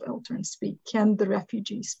the subaltern speak? Can the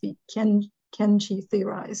refugee speak? Can she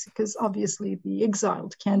theorize? Because obviously the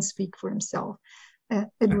exiled can speak for himself.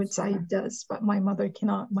 Edward Said does, but my mother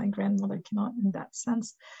cannot, my grandmother cannot in that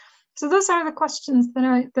sense. So those are the questions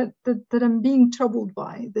that I'm being troubled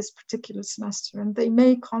by this particular semester, and they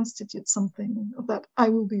may constitute something that I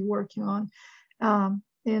will be working on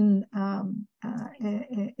in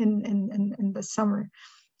the summer.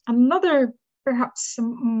 Another perhaps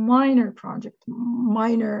minor project,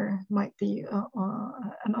 minor might be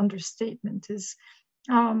an understatement, is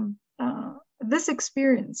this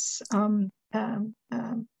experience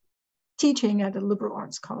teaching at a liberal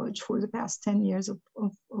arts college for the past 10 years of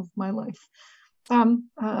my life.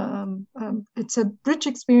 It's a rich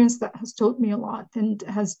experience that has taught me a lot and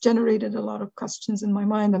has generated a lot of questions in my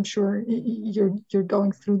mind. I'm sure you're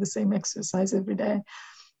going through the same exercise every day.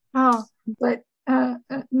 But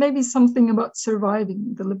maybe something about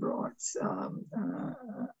surviving the liberal arts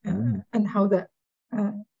and how that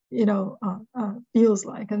feels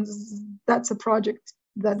like. And that's a project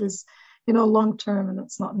that is long term, and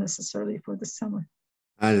it's not necessarily for the summer.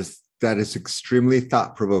 That is extremely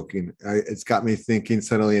thought-provoking. It's got me thinking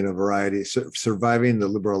suddenly in a variety, surviving the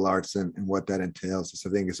liberal arts and what that entails. I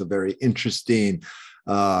think it's a very interesting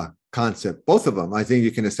concept. Both of them. I think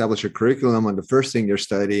you can establish a curriculum on the first thing you're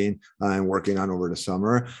studying and working on over the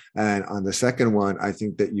summer. And on the second one, I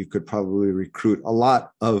think that you could probably recruit a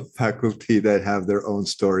lot of faculty that have their own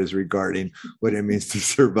stories regarding what it means to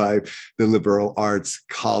survive the liberal arts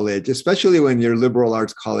college, especially when your liberal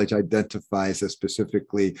arts college identifies as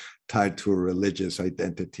specifically tied to a religious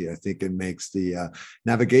identity. I think it makes the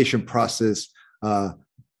navigation process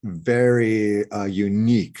very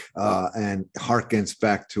unique and harkens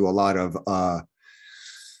back to a lot of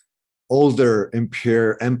older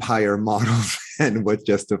empire models and what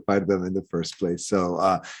justified them in the first place.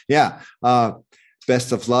 So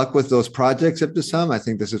best of luck with those projects, Ibtesam. I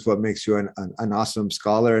think this is what makes you an awesome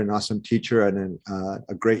scholar, an awesome teacher, and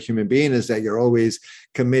a great human being, is that you're always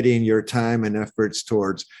committing your time and efforts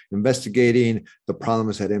towards investigating the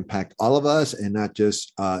problems that impact all of us and not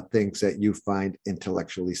just things that you find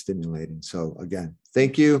intellectually stimulating. So again,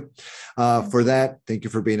 thank you for that. Thank you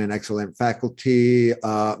for being an excellent faculty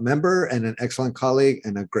member and an excellent colleague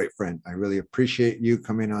and a great friend. I really appreciate you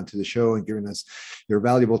coming onto the show and giving us your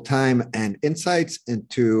valuable time and insights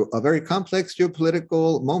into a very complex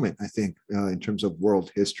geopolitical moment, I think, in terms of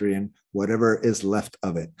world history and whatever is left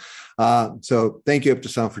of it. So thank you,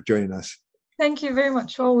 Ibtesam, for joining us. Thank you very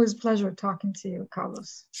much. Always a pleasure talking to you,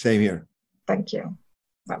 Carlos. Same here. Thank you.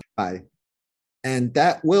 Bye. And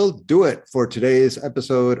that will do it for today's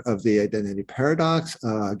episode of the Identity Paradox.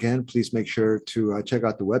 Again, please make sure to check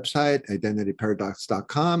out the website,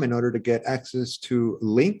 identityparadox.com, in order to get access to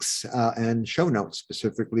links and show notes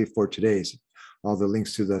specifically for today's. All the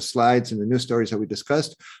links to the slides and the news stories that we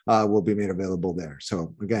discussed will be made available there.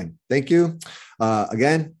 So again, thank you.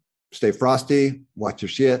 Again, stay frosty, watch your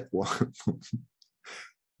shit,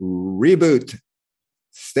 reboot,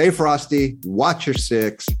 stay frosty, watch your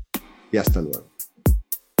six. Y hasta luego.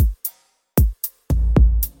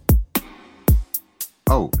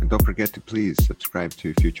 Oh, and don't forget to please subscribe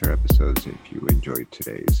to future episodes if you enjoyed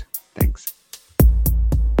today's.